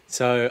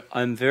 So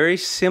I'm very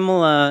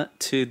similar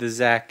to the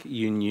Zach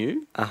you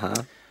knew. Uh-huh.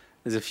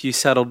 There's a few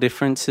subtle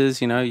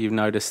differences. You know, you've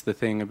noticed the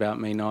thing about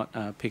me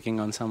not picking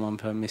on someone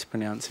for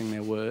mispronouncing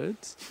their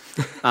words.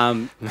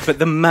 But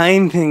the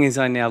main thing is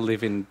I now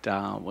live in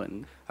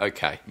Darwin.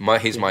 Okay. I'm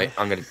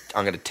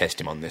gonna test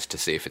him on this to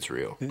see if it's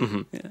real.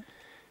 Mm-hmm. Yeah.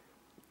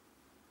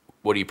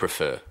 What do you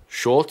prefer?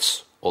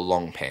 Shorts or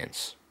long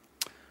pants?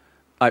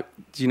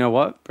 Do you know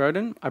what,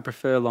 Broden? I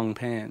prefer long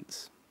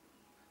pants.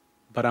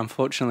 But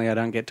unfortunately, I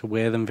don't get to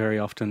wear them very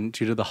often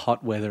due to the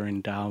hot weather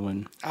in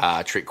Darwin.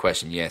 Trick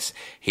question, yes.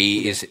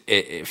 He is,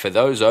 for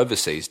those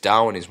overseas,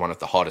 Darwin is one of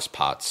the hottest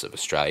parts of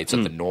Australia. It's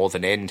at the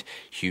northern end,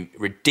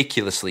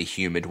 ridiculously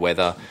humid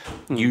weather,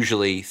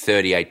 usually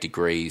 38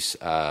 degrees,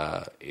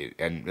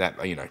 and that,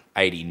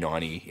 80,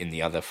 90 in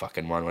the other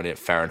fucking one, whatever,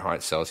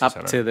 Fahrenheit, Celsius.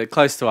 Up to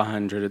close to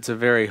 100. It's a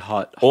very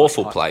hot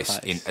awful hot place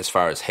as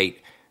far as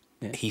heat.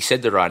 Yeah. He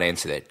said the right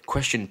answer there.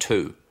 Question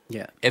 2.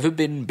 Yeah. Ever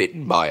been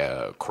bitten by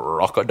a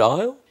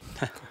crocodile?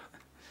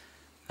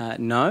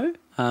 No.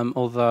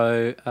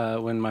 Although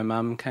when my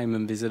mum came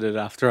and visited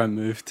after I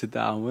moved to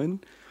Darwin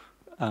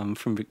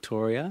from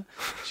Victoria,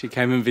 she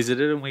came and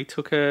visited and we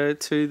took her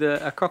to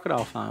a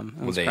crocodile farm.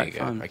 Well, there you go.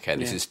 Fun. Okay,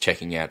 this is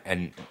checking out.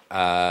 And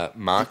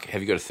Mark, have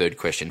you got a third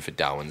question for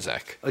Darwin,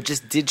 Zach? Or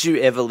just, did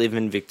you ever live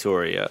in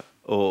Victoria?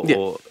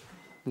 Or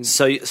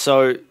so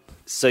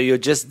you're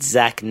just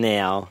Zach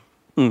now,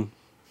 and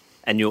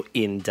you're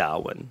in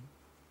Darwin.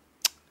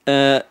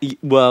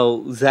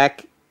 Well,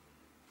 Zach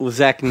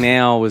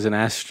now was an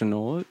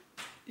astronaut.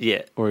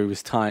 Yeah. Or he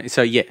was tiny.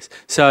 So, yes.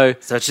 So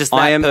it's just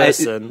that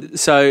person.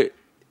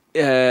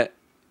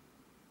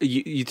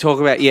 You talk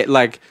about,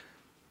 like,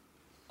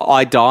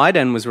 I died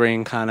and was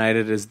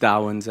reincarnated as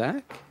Darwin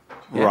Zach.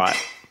 Yeah. Right.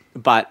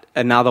 But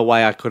another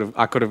way I could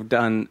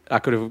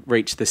have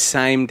reached the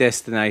same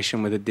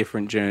destination with a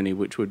different journey,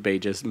 which would be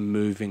just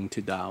moving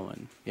to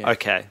Darwin. Yeah.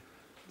 Okay.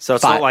 So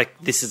it's not like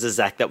this is a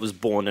Zach that was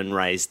born and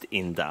raised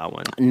in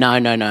Darwin.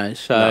 No.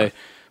 So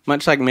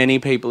much like many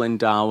people in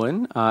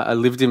Darwin, I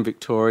lived in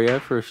Victoria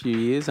for a few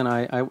years, and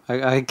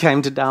I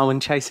came to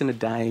Darwin chasing a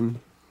dame.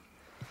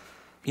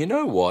 You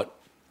know what?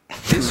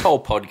 This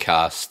whole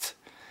podcast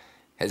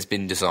has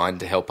been designed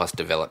to help us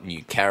develop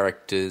new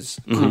characters,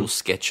 cool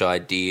sketch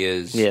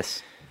ideas.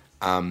 Yes.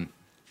 And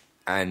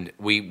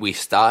we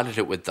started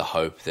it with the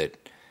hope that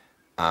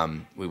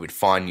we would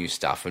find new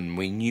stuff, and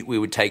we knew we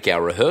would take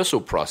our rehearsal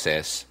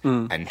process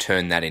and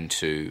turn that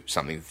into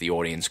something that the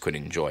audience could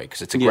enjoy,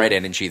 because it's a great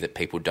energy that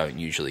people don't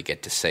usually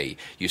get to see.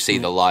 You see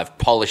the live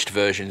polished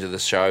versions of the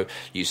show,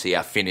 you see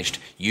our finished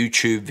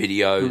YouTube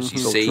videos, you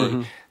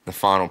see the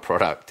final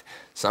product.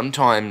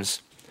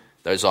 Sometimes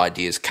those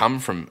ideas come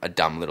from a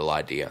dumb little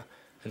idea,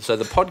 and so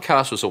the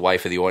podcast was a way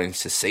for the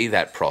audience to see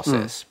that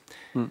process.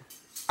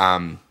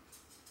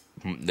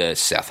 The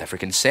South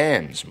African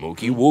Sam's,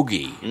 Moogie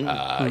Woogie,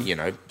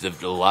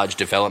 the large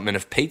development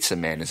of Pizza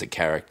Man as a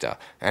character,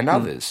 and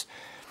others.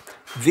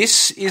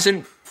 This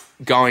isn't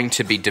going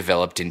to be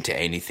developed into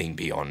anything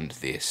beyond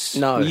this.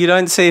 No. You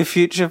don't see a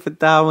future for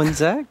Darwin,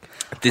 Zach?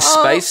 This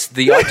space,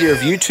 the idea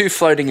of you two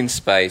floating in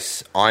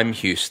space, I'm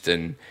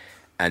Houston,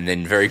 and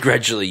then very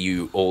gradually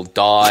you all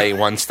die.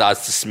 One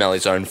starts to smell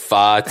his own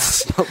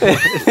farts.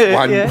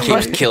 One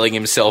keeps killing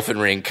himself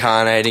and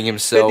reincarnating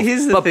himself. But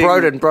here's the thing.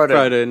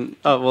 Broden.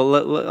 Oh,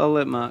 well, I'll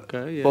let Mark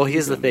go. Yeah, well,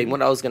 here's the thing.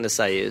 What I was going to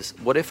say is,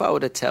 what if I were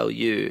to tell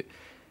you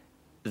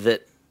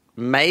that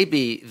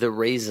maybe the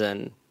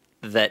reason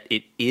that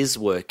it is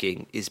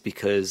working is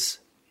because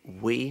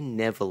we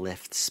never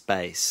left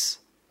space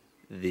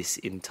this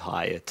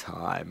entire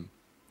time?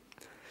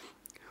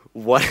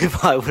 What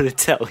if I were to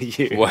tell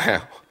you?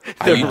 Wow.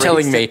 Are you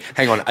telling me,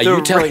 hang on, are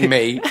you telling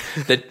me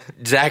that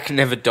Zach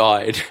never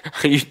died?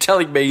 Are you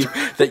telling me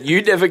that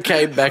you never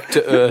came back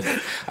to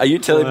Earth? Are you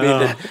telling me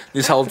that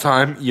this whole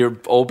time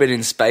you've all been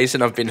in space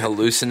and I've been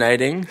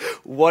hallucinating?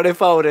 What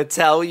if I were to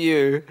tell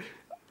you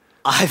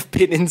I've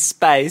been in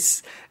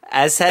space,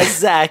 as has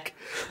Zach,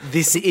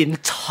 this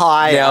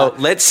entire Now,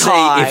 let's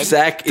time? see if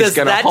Zach is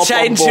going to hop Does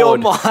that change on your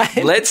board.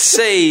 mind? Let's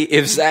see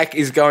if Zach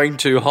is going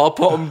to hop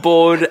on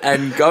board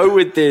and go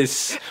with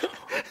this.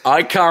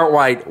 I can't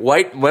wait.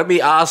 Wait, let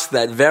me ask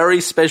that very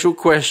special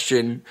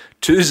question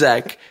to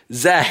Zach.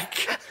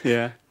 Zach,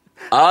 Yeah.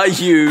 are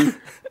you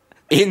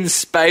in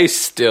space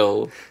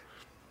still?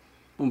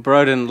 Well,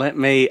 Broden, let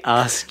me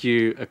ask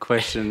you a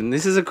question. And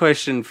this is a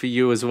question for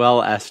you as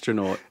well,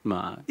 astronaut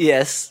Mark.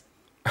 Yes.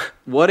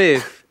 What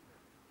if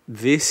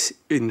this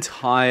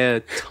entire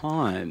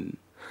time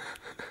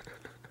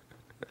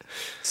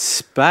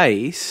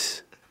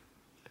space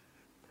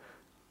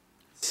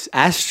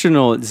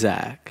astronaut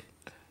Zach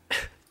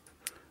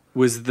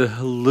was the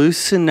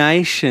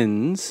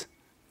hallucinations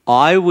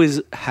I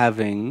was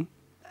having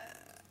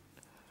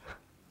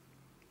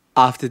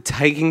after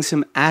taking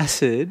some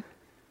acid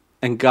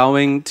and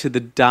going to the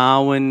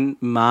Darwin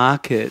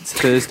markets,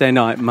 Thursday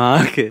night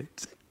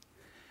markets.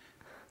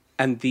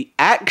 And the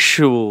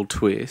actual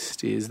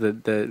twist is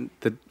that the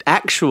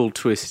actual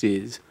twist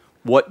is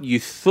what you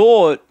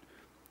thought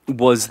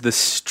was the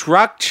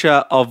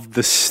structure of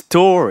the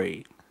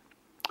story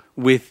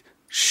with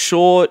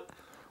short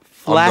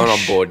I'm not on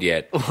flash board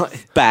yet.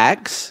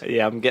 backs.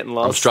 Yeah, I'm getting I'm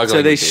lost. struggling So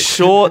with these this.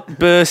 short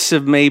bursts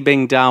of me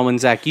being Darwin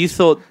Zach. You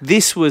thought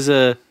this was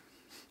an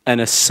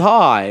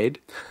aside,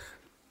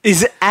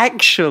 is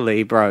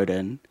actually,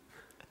 Broden,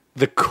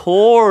 the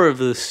core of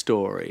the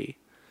story,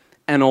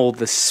 and all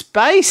the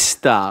space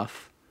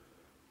stuff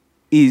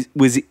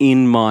was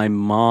in my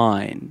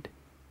mind.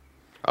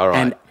 All right.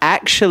 And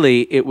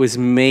actually, it was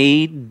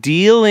me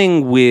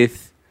dealing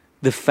with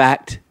the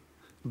fact,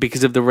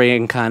 because of the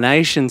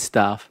reincarnation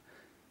stuff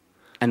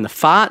and the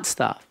fart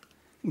stuff,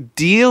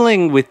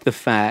 dealing with the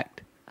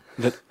fact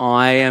that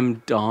I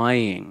am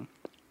dying.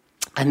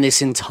 And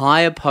this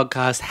entire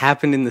podcast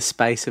happened in the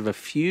space of a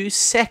few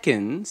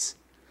seconds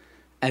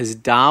as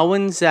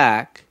Darwin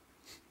Zach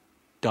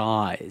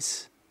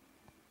dies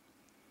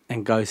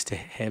and goes to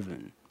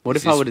heaven. What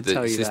if I were to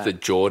tell you Is this that? the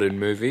Jordan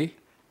movie?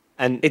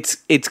 And It's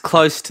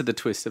close to the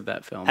twist of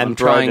that film. And I'm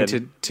trying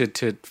Broden.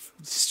 to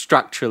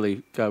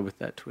structurally go with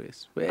that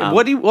twist.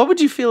 What would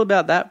you feel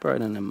about that,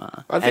 Broden and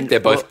Mark? I think And- they're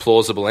both well,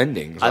 plausible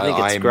endings. I think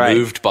it's am great.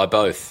 moved by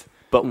both.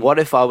 but what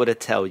if I were to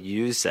tell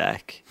you,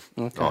 Zach,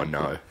 Oh,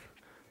 no.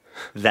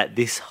 that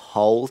this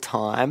whole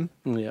time,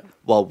 Yeah.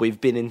 while we've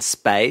been in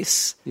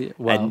space, Yeah,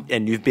 well-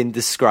 and you've been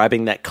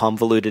describing that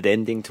convoluted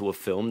ending to a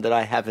film that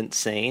I haven't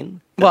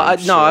seen? Well,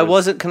 that I'm no, I sure-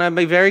 wasn't. Can I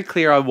be very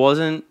clear? I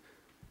wasn't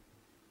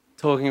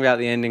talking about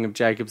the ending of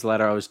Jacob's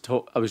Ladder.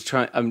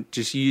 I'm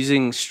just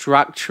using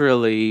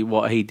structurally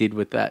what he did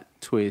with that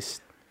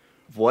twist.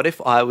 What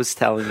if I was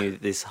telling you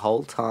this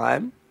whole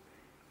time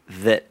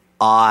that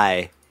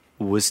I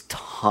was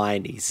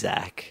tiny,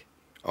 Zach?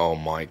 Oh,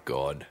 my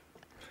God.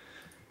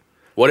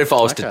 What if I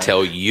was to Okay.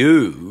 tell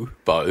you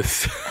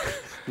both?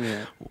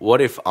 Yeah. What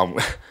if I'm...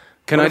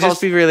 Can What I if I just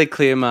was- be really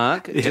clear,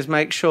 Mark? Just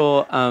make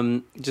sure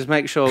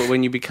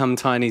when you become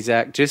Tiny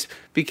Zach, just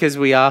because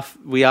we are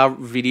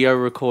video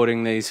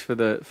recording these for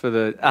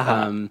the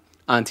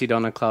Aunty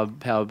Donna Club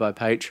powered by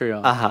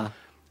Patreon.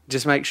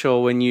 Just make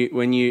sure when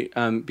you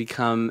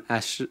become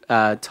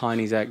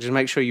Tiny Zach, just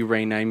make sure you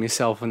rename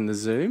yourself in the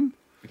Zoom.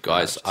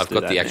 Guys, I've do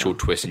got that the actual now.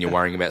 twist and you're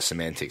worrying about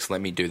semantics.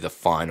 Let me do the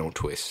final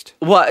twist.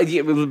 Well,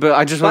 yeah, but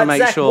I just want to But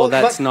make Zach, sure what-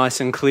 that's but-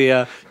 nice and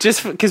clear.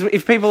 Just because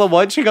if people are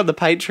watching on the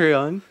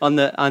Patreon, on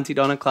the Aunty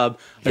Donna Club,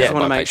 I just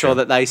want to by make sure Patreon.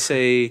 that they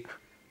see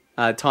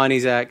Tiny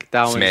Zach,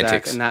 Darwin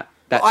Semantics. Zach, and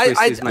that I-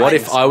 twist I- is made. What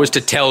if I was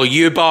to tell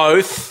you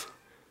both?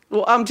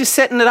 Well, I'm just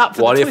setting it up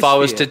for What the if twist I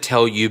was here. to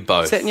tell you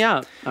both? Setting you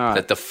up. All right.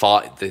 That the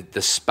fight,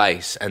 the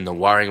space, and the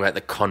worrying about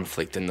the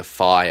conflict and the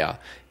fire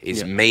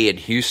is me in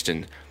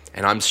Houston,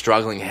 and I'm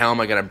struggling. How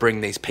am I going to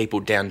bring these people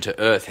down to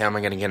earth? How am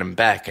I going to get them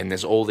back? And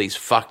there's all these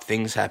fucked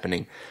things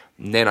happening.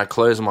 And then I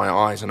close my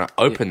eyes and I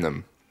open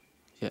them,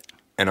 Yeah.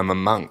 and I'm a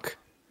monk,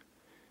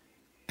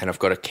 and I've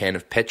got a can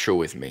of petrol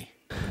with me.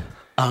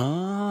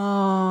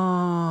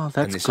 Oh,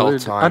 that's this whole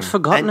good. time- I'd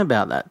forgotten And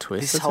about that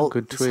twist. this That's whole- a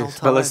good this whole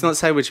twist. But let's time- not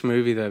say which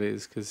movie that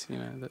is, because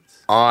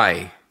that's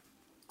I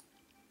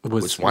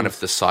was one of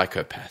the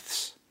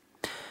psychopaths,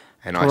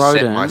 and I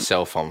set Broden.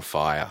 myself on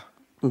fire.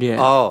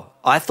 Yeah. Oh,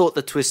 I thought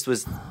the twist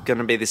was going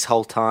to be this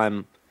whole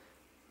time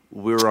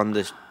we were on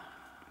the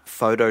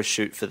photo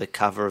shoot for the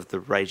cover of the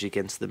Rage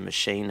Against the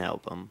Machine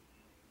album.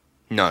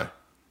 No,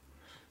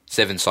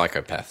 7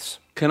 psychopaths.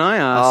 Can I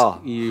ask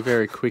Oh. you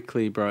very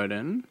quickly,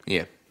 Broden?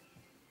 Yeah.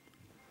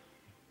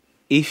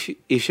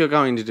 If you're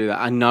going to do that,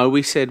 I know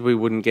we said we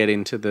wouldn't get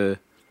into the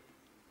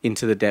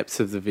into the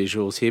depths of the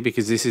visuals here,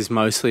 because this is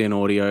mostly an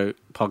audio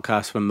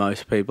podcast for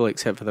most people,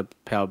 except for the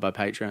Powered by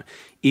Patreon.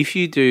 If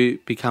you do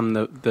become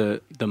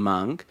the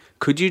monk,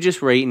 could you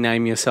just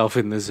rename yourself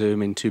in the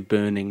Zoom into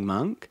Burning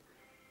Monk?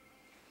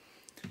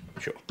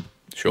 Sure.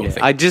 Yeah.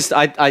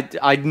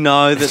 I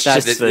know that's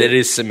it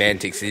is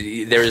semantics.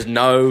 There is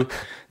no.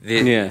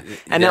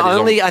 And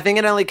I think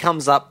it only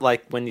comes up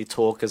like when you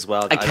talk as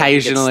well.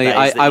 Occasionally,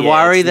 I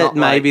worry that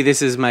maybe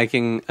this is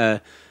making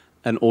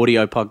an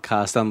audio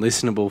podcast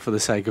unlistenable for the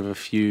sake of a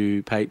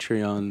few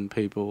Patreon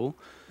people.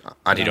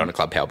 Aunty Donna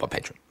Club powered by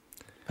Patreon.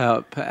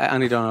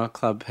 Aunty Donna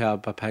Club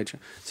powered by Patreon.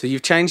 So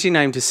you've changed your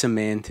name to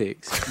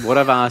Semantics. What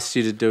I've asked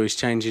you to do is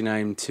change your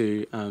name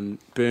to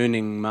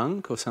Burning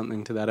Monk or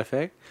something to that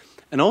effect.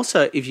 And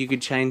also, if you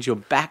could change your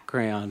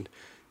background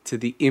to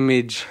the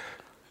image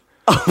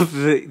of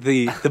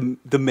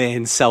the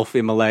man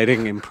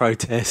self-immolating in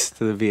protest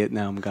to the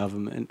Vietnam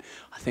government,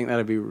 I think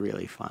that'd be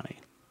really funny.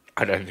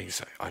 I don't think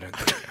so. I don't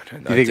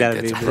think You think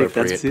that'd be appropriate.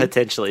 That's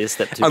potentially a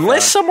step too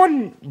Unless far.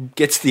 someone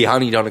gets the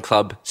Aunty Donna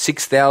Club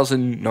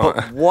 6,000.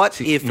 But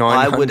what if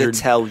I were to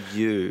tell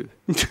you?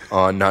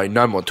 Oh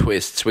no more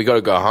twists. We got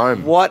to go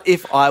home. What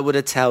if I were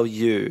to tell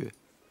you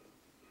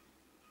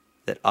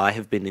that I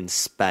have been in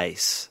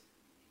space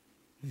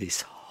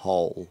this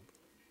whole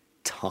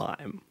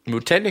time?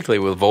 Well, technically,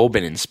 we've all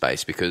been in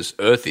space because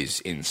Earth is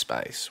in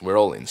space. We're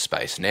all in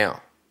space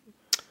now.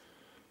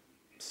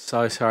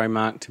 So sorry,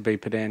 Mark, to be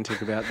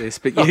pedantic about this,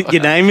 but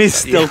your name is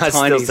still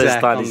Tiny Zach.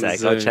 Tiny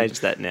Zach. I'll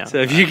change that now. So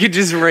if you could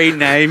just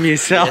rename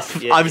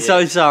yourself. I'm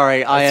so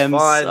sorry. I am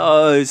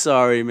so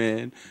sorry,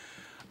 man.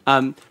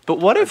 But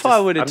what if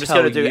I were to tell you... I'm just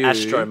going to do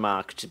Astro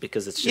Mark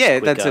because it's just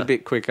quicker. That's a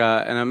bit quicker.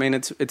 And I mean,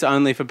 it's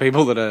only for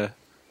people that are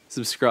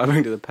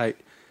subscribing to the page.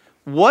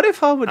 What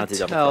if I were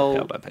to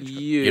tell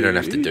you... You don't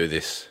have to do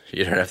this.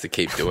 You don't have to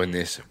keep doing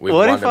this.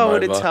 What if I were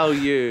to tell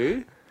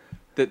you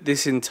that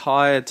this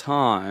entire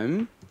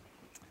time...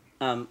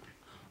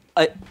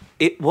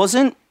 it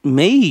wasn't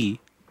me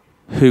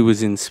who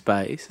was in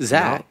space,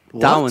 Zach,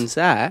 Darwin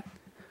Zach,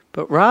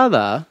 but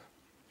rather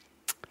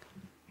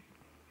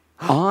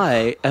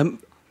I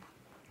am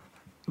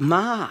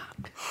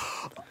Mark.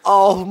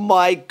 Oh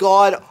my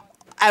God.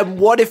 And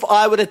what if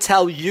I were to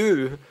tell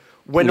you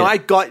when I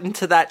got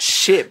into that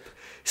ship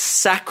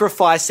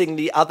sacrificing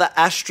the other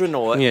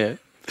astronaut,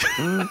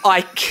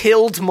 I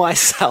killed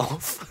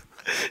myself?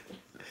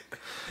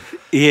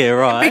 Yeah,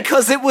 right.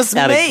 Because it was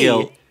Out me. of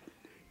guilt.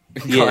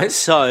 Yeah,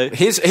 so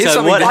here's so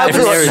something what that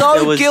happened happened.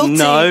 there was guilty.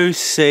 no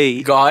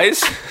C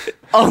Guys,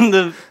 on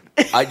the.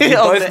 you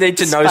both need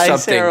to know space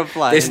something.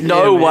 aeroplane. There's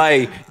no man.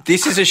 way.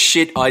 This is a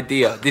shit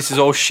idea. This is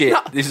all shit.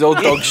 This is all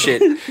dog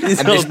shit. And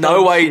there's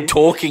no way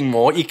talking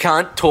more. You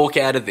can't talk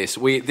out of this.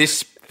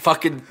 This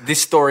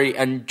story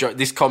and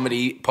this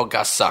comedy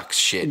podcast sucks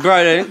shit.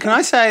 Bro, can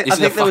I say? This I is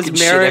think a there was fucking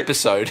shit merit.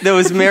 episode. There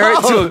was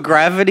merit to a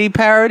Gravity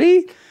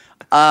parody,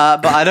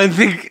 but I don't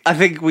think. I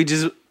think we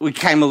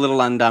came a little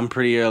undone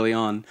pretty early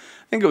on.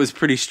 I think it was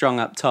pretty strong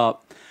up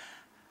top.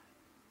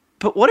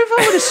 But what if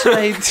I were to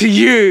say to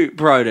you,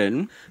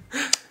 Broden,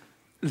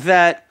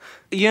 that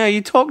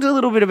you talked a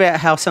little bit about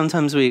how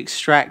sometimes we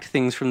extract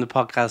things from the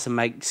podcast and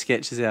make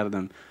sketches out of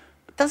them.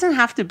 It doesn't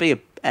have to be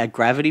a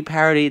Gravity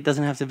parody. It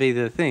doesn't have to be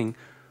the thing.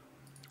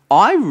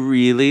 I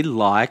really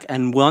like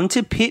and want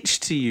to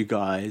pitch to you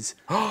guys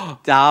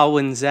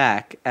Darwin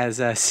Zach as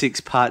a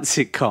 6-part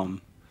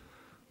sitcom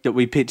that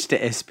we pitched to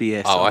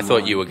SBS. Oh, online. I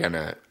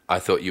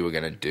thought you were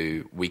gonna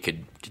do. We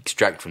could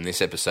extract from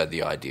this episode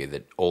the idea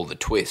that all the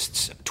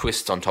twists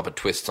on top of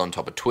twists on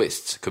top of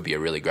twists, could be a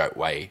really great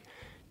way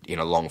in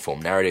a long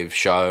form narrative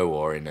show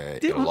or in a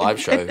live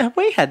show. Have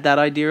we had that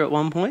idea at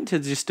one point to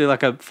just do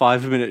like a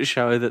 5-minute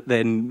show that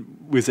then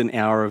was an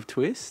hour of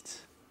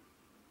twists?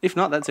 If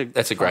not, that's a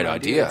great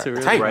idea. That's a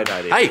really great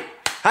idea.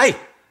 Hey,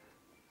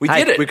 we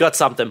did it. We got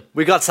something.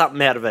 We got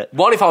something out of it.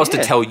 What if I was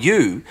to tell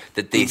you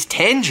that these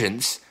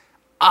tangents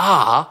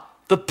are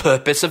the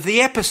purpose of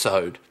the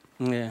episode?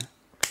 Yeah.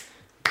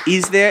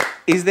 Is there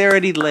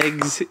any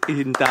legs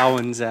in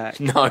Darwin Zach?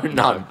 No,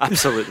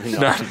 Absolutely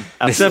not. No.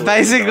 Absolutely So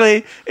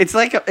basically, it's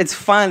like it's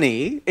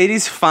funny. It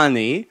is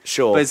funny,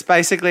 Sure. but it's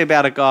basically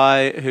about a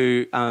guy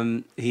who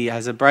he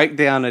has a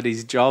breakdown at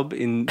his job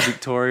in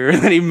Victoria,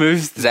 and then he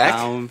moves to Zach?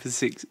 Darwin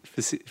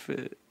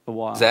for a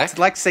while. Zach? It's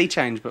like Sea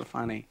Change, but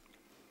funny.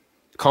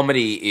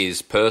 Comedy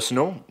is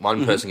personal.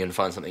 One person can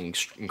find something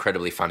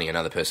incredibly funny,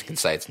 another person can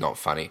say it's not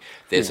funny.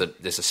 There's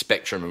a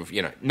spectrum of,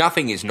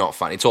 nothing is not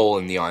funny. It's all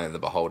in the eye of the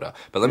beholder.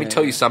 But let me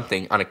tell you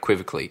something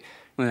unequivocally.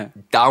 Yeah.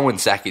 Darwin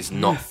Zach is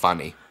not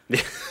funny.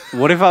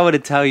 What if I were to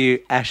tell you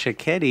Asher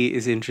Keddy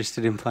is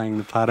interested in playing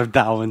the part of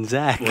Darwin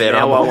Zach?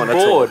 Now I want to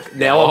talk.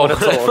 Now I want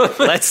to talk.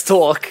 Let's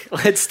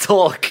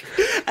talk.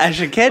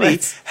 Asher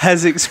Keddy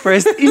has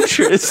expressed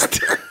interest.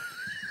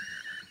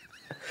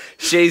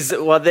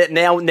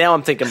 Now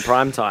I'm thinking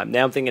prime time.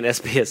 Now I'm thinking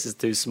SBS is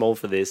too small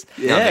for this.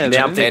 Yeah,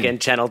 now I'm man. thinking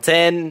Channel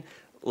 10.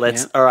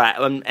 All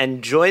right,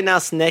 and join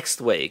us next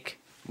week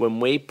when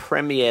we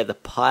premiere the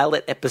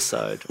pilot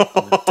episode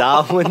of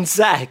Darwin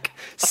Zach,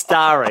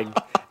 starring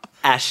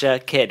Asher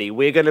Keddy.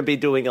 We're going to be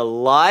doing a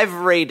live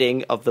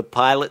reading of the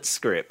pilot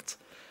script.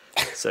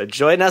 So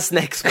join us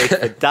next week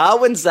for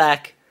Darwin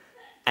Zach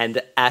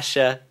and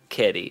Asher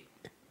Keddy.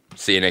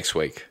 See you next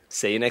week.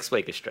 See you next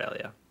week,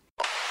 Australia.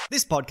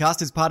 This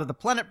podcast is part of the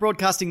Planet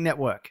Broadcasting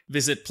Network.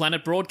 Visit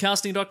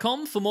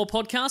planetbroadcasting.com for more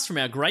podcasts from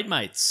our great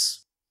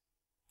mates.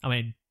 I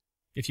mean,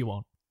 if you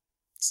want.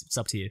 It's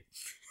up to you.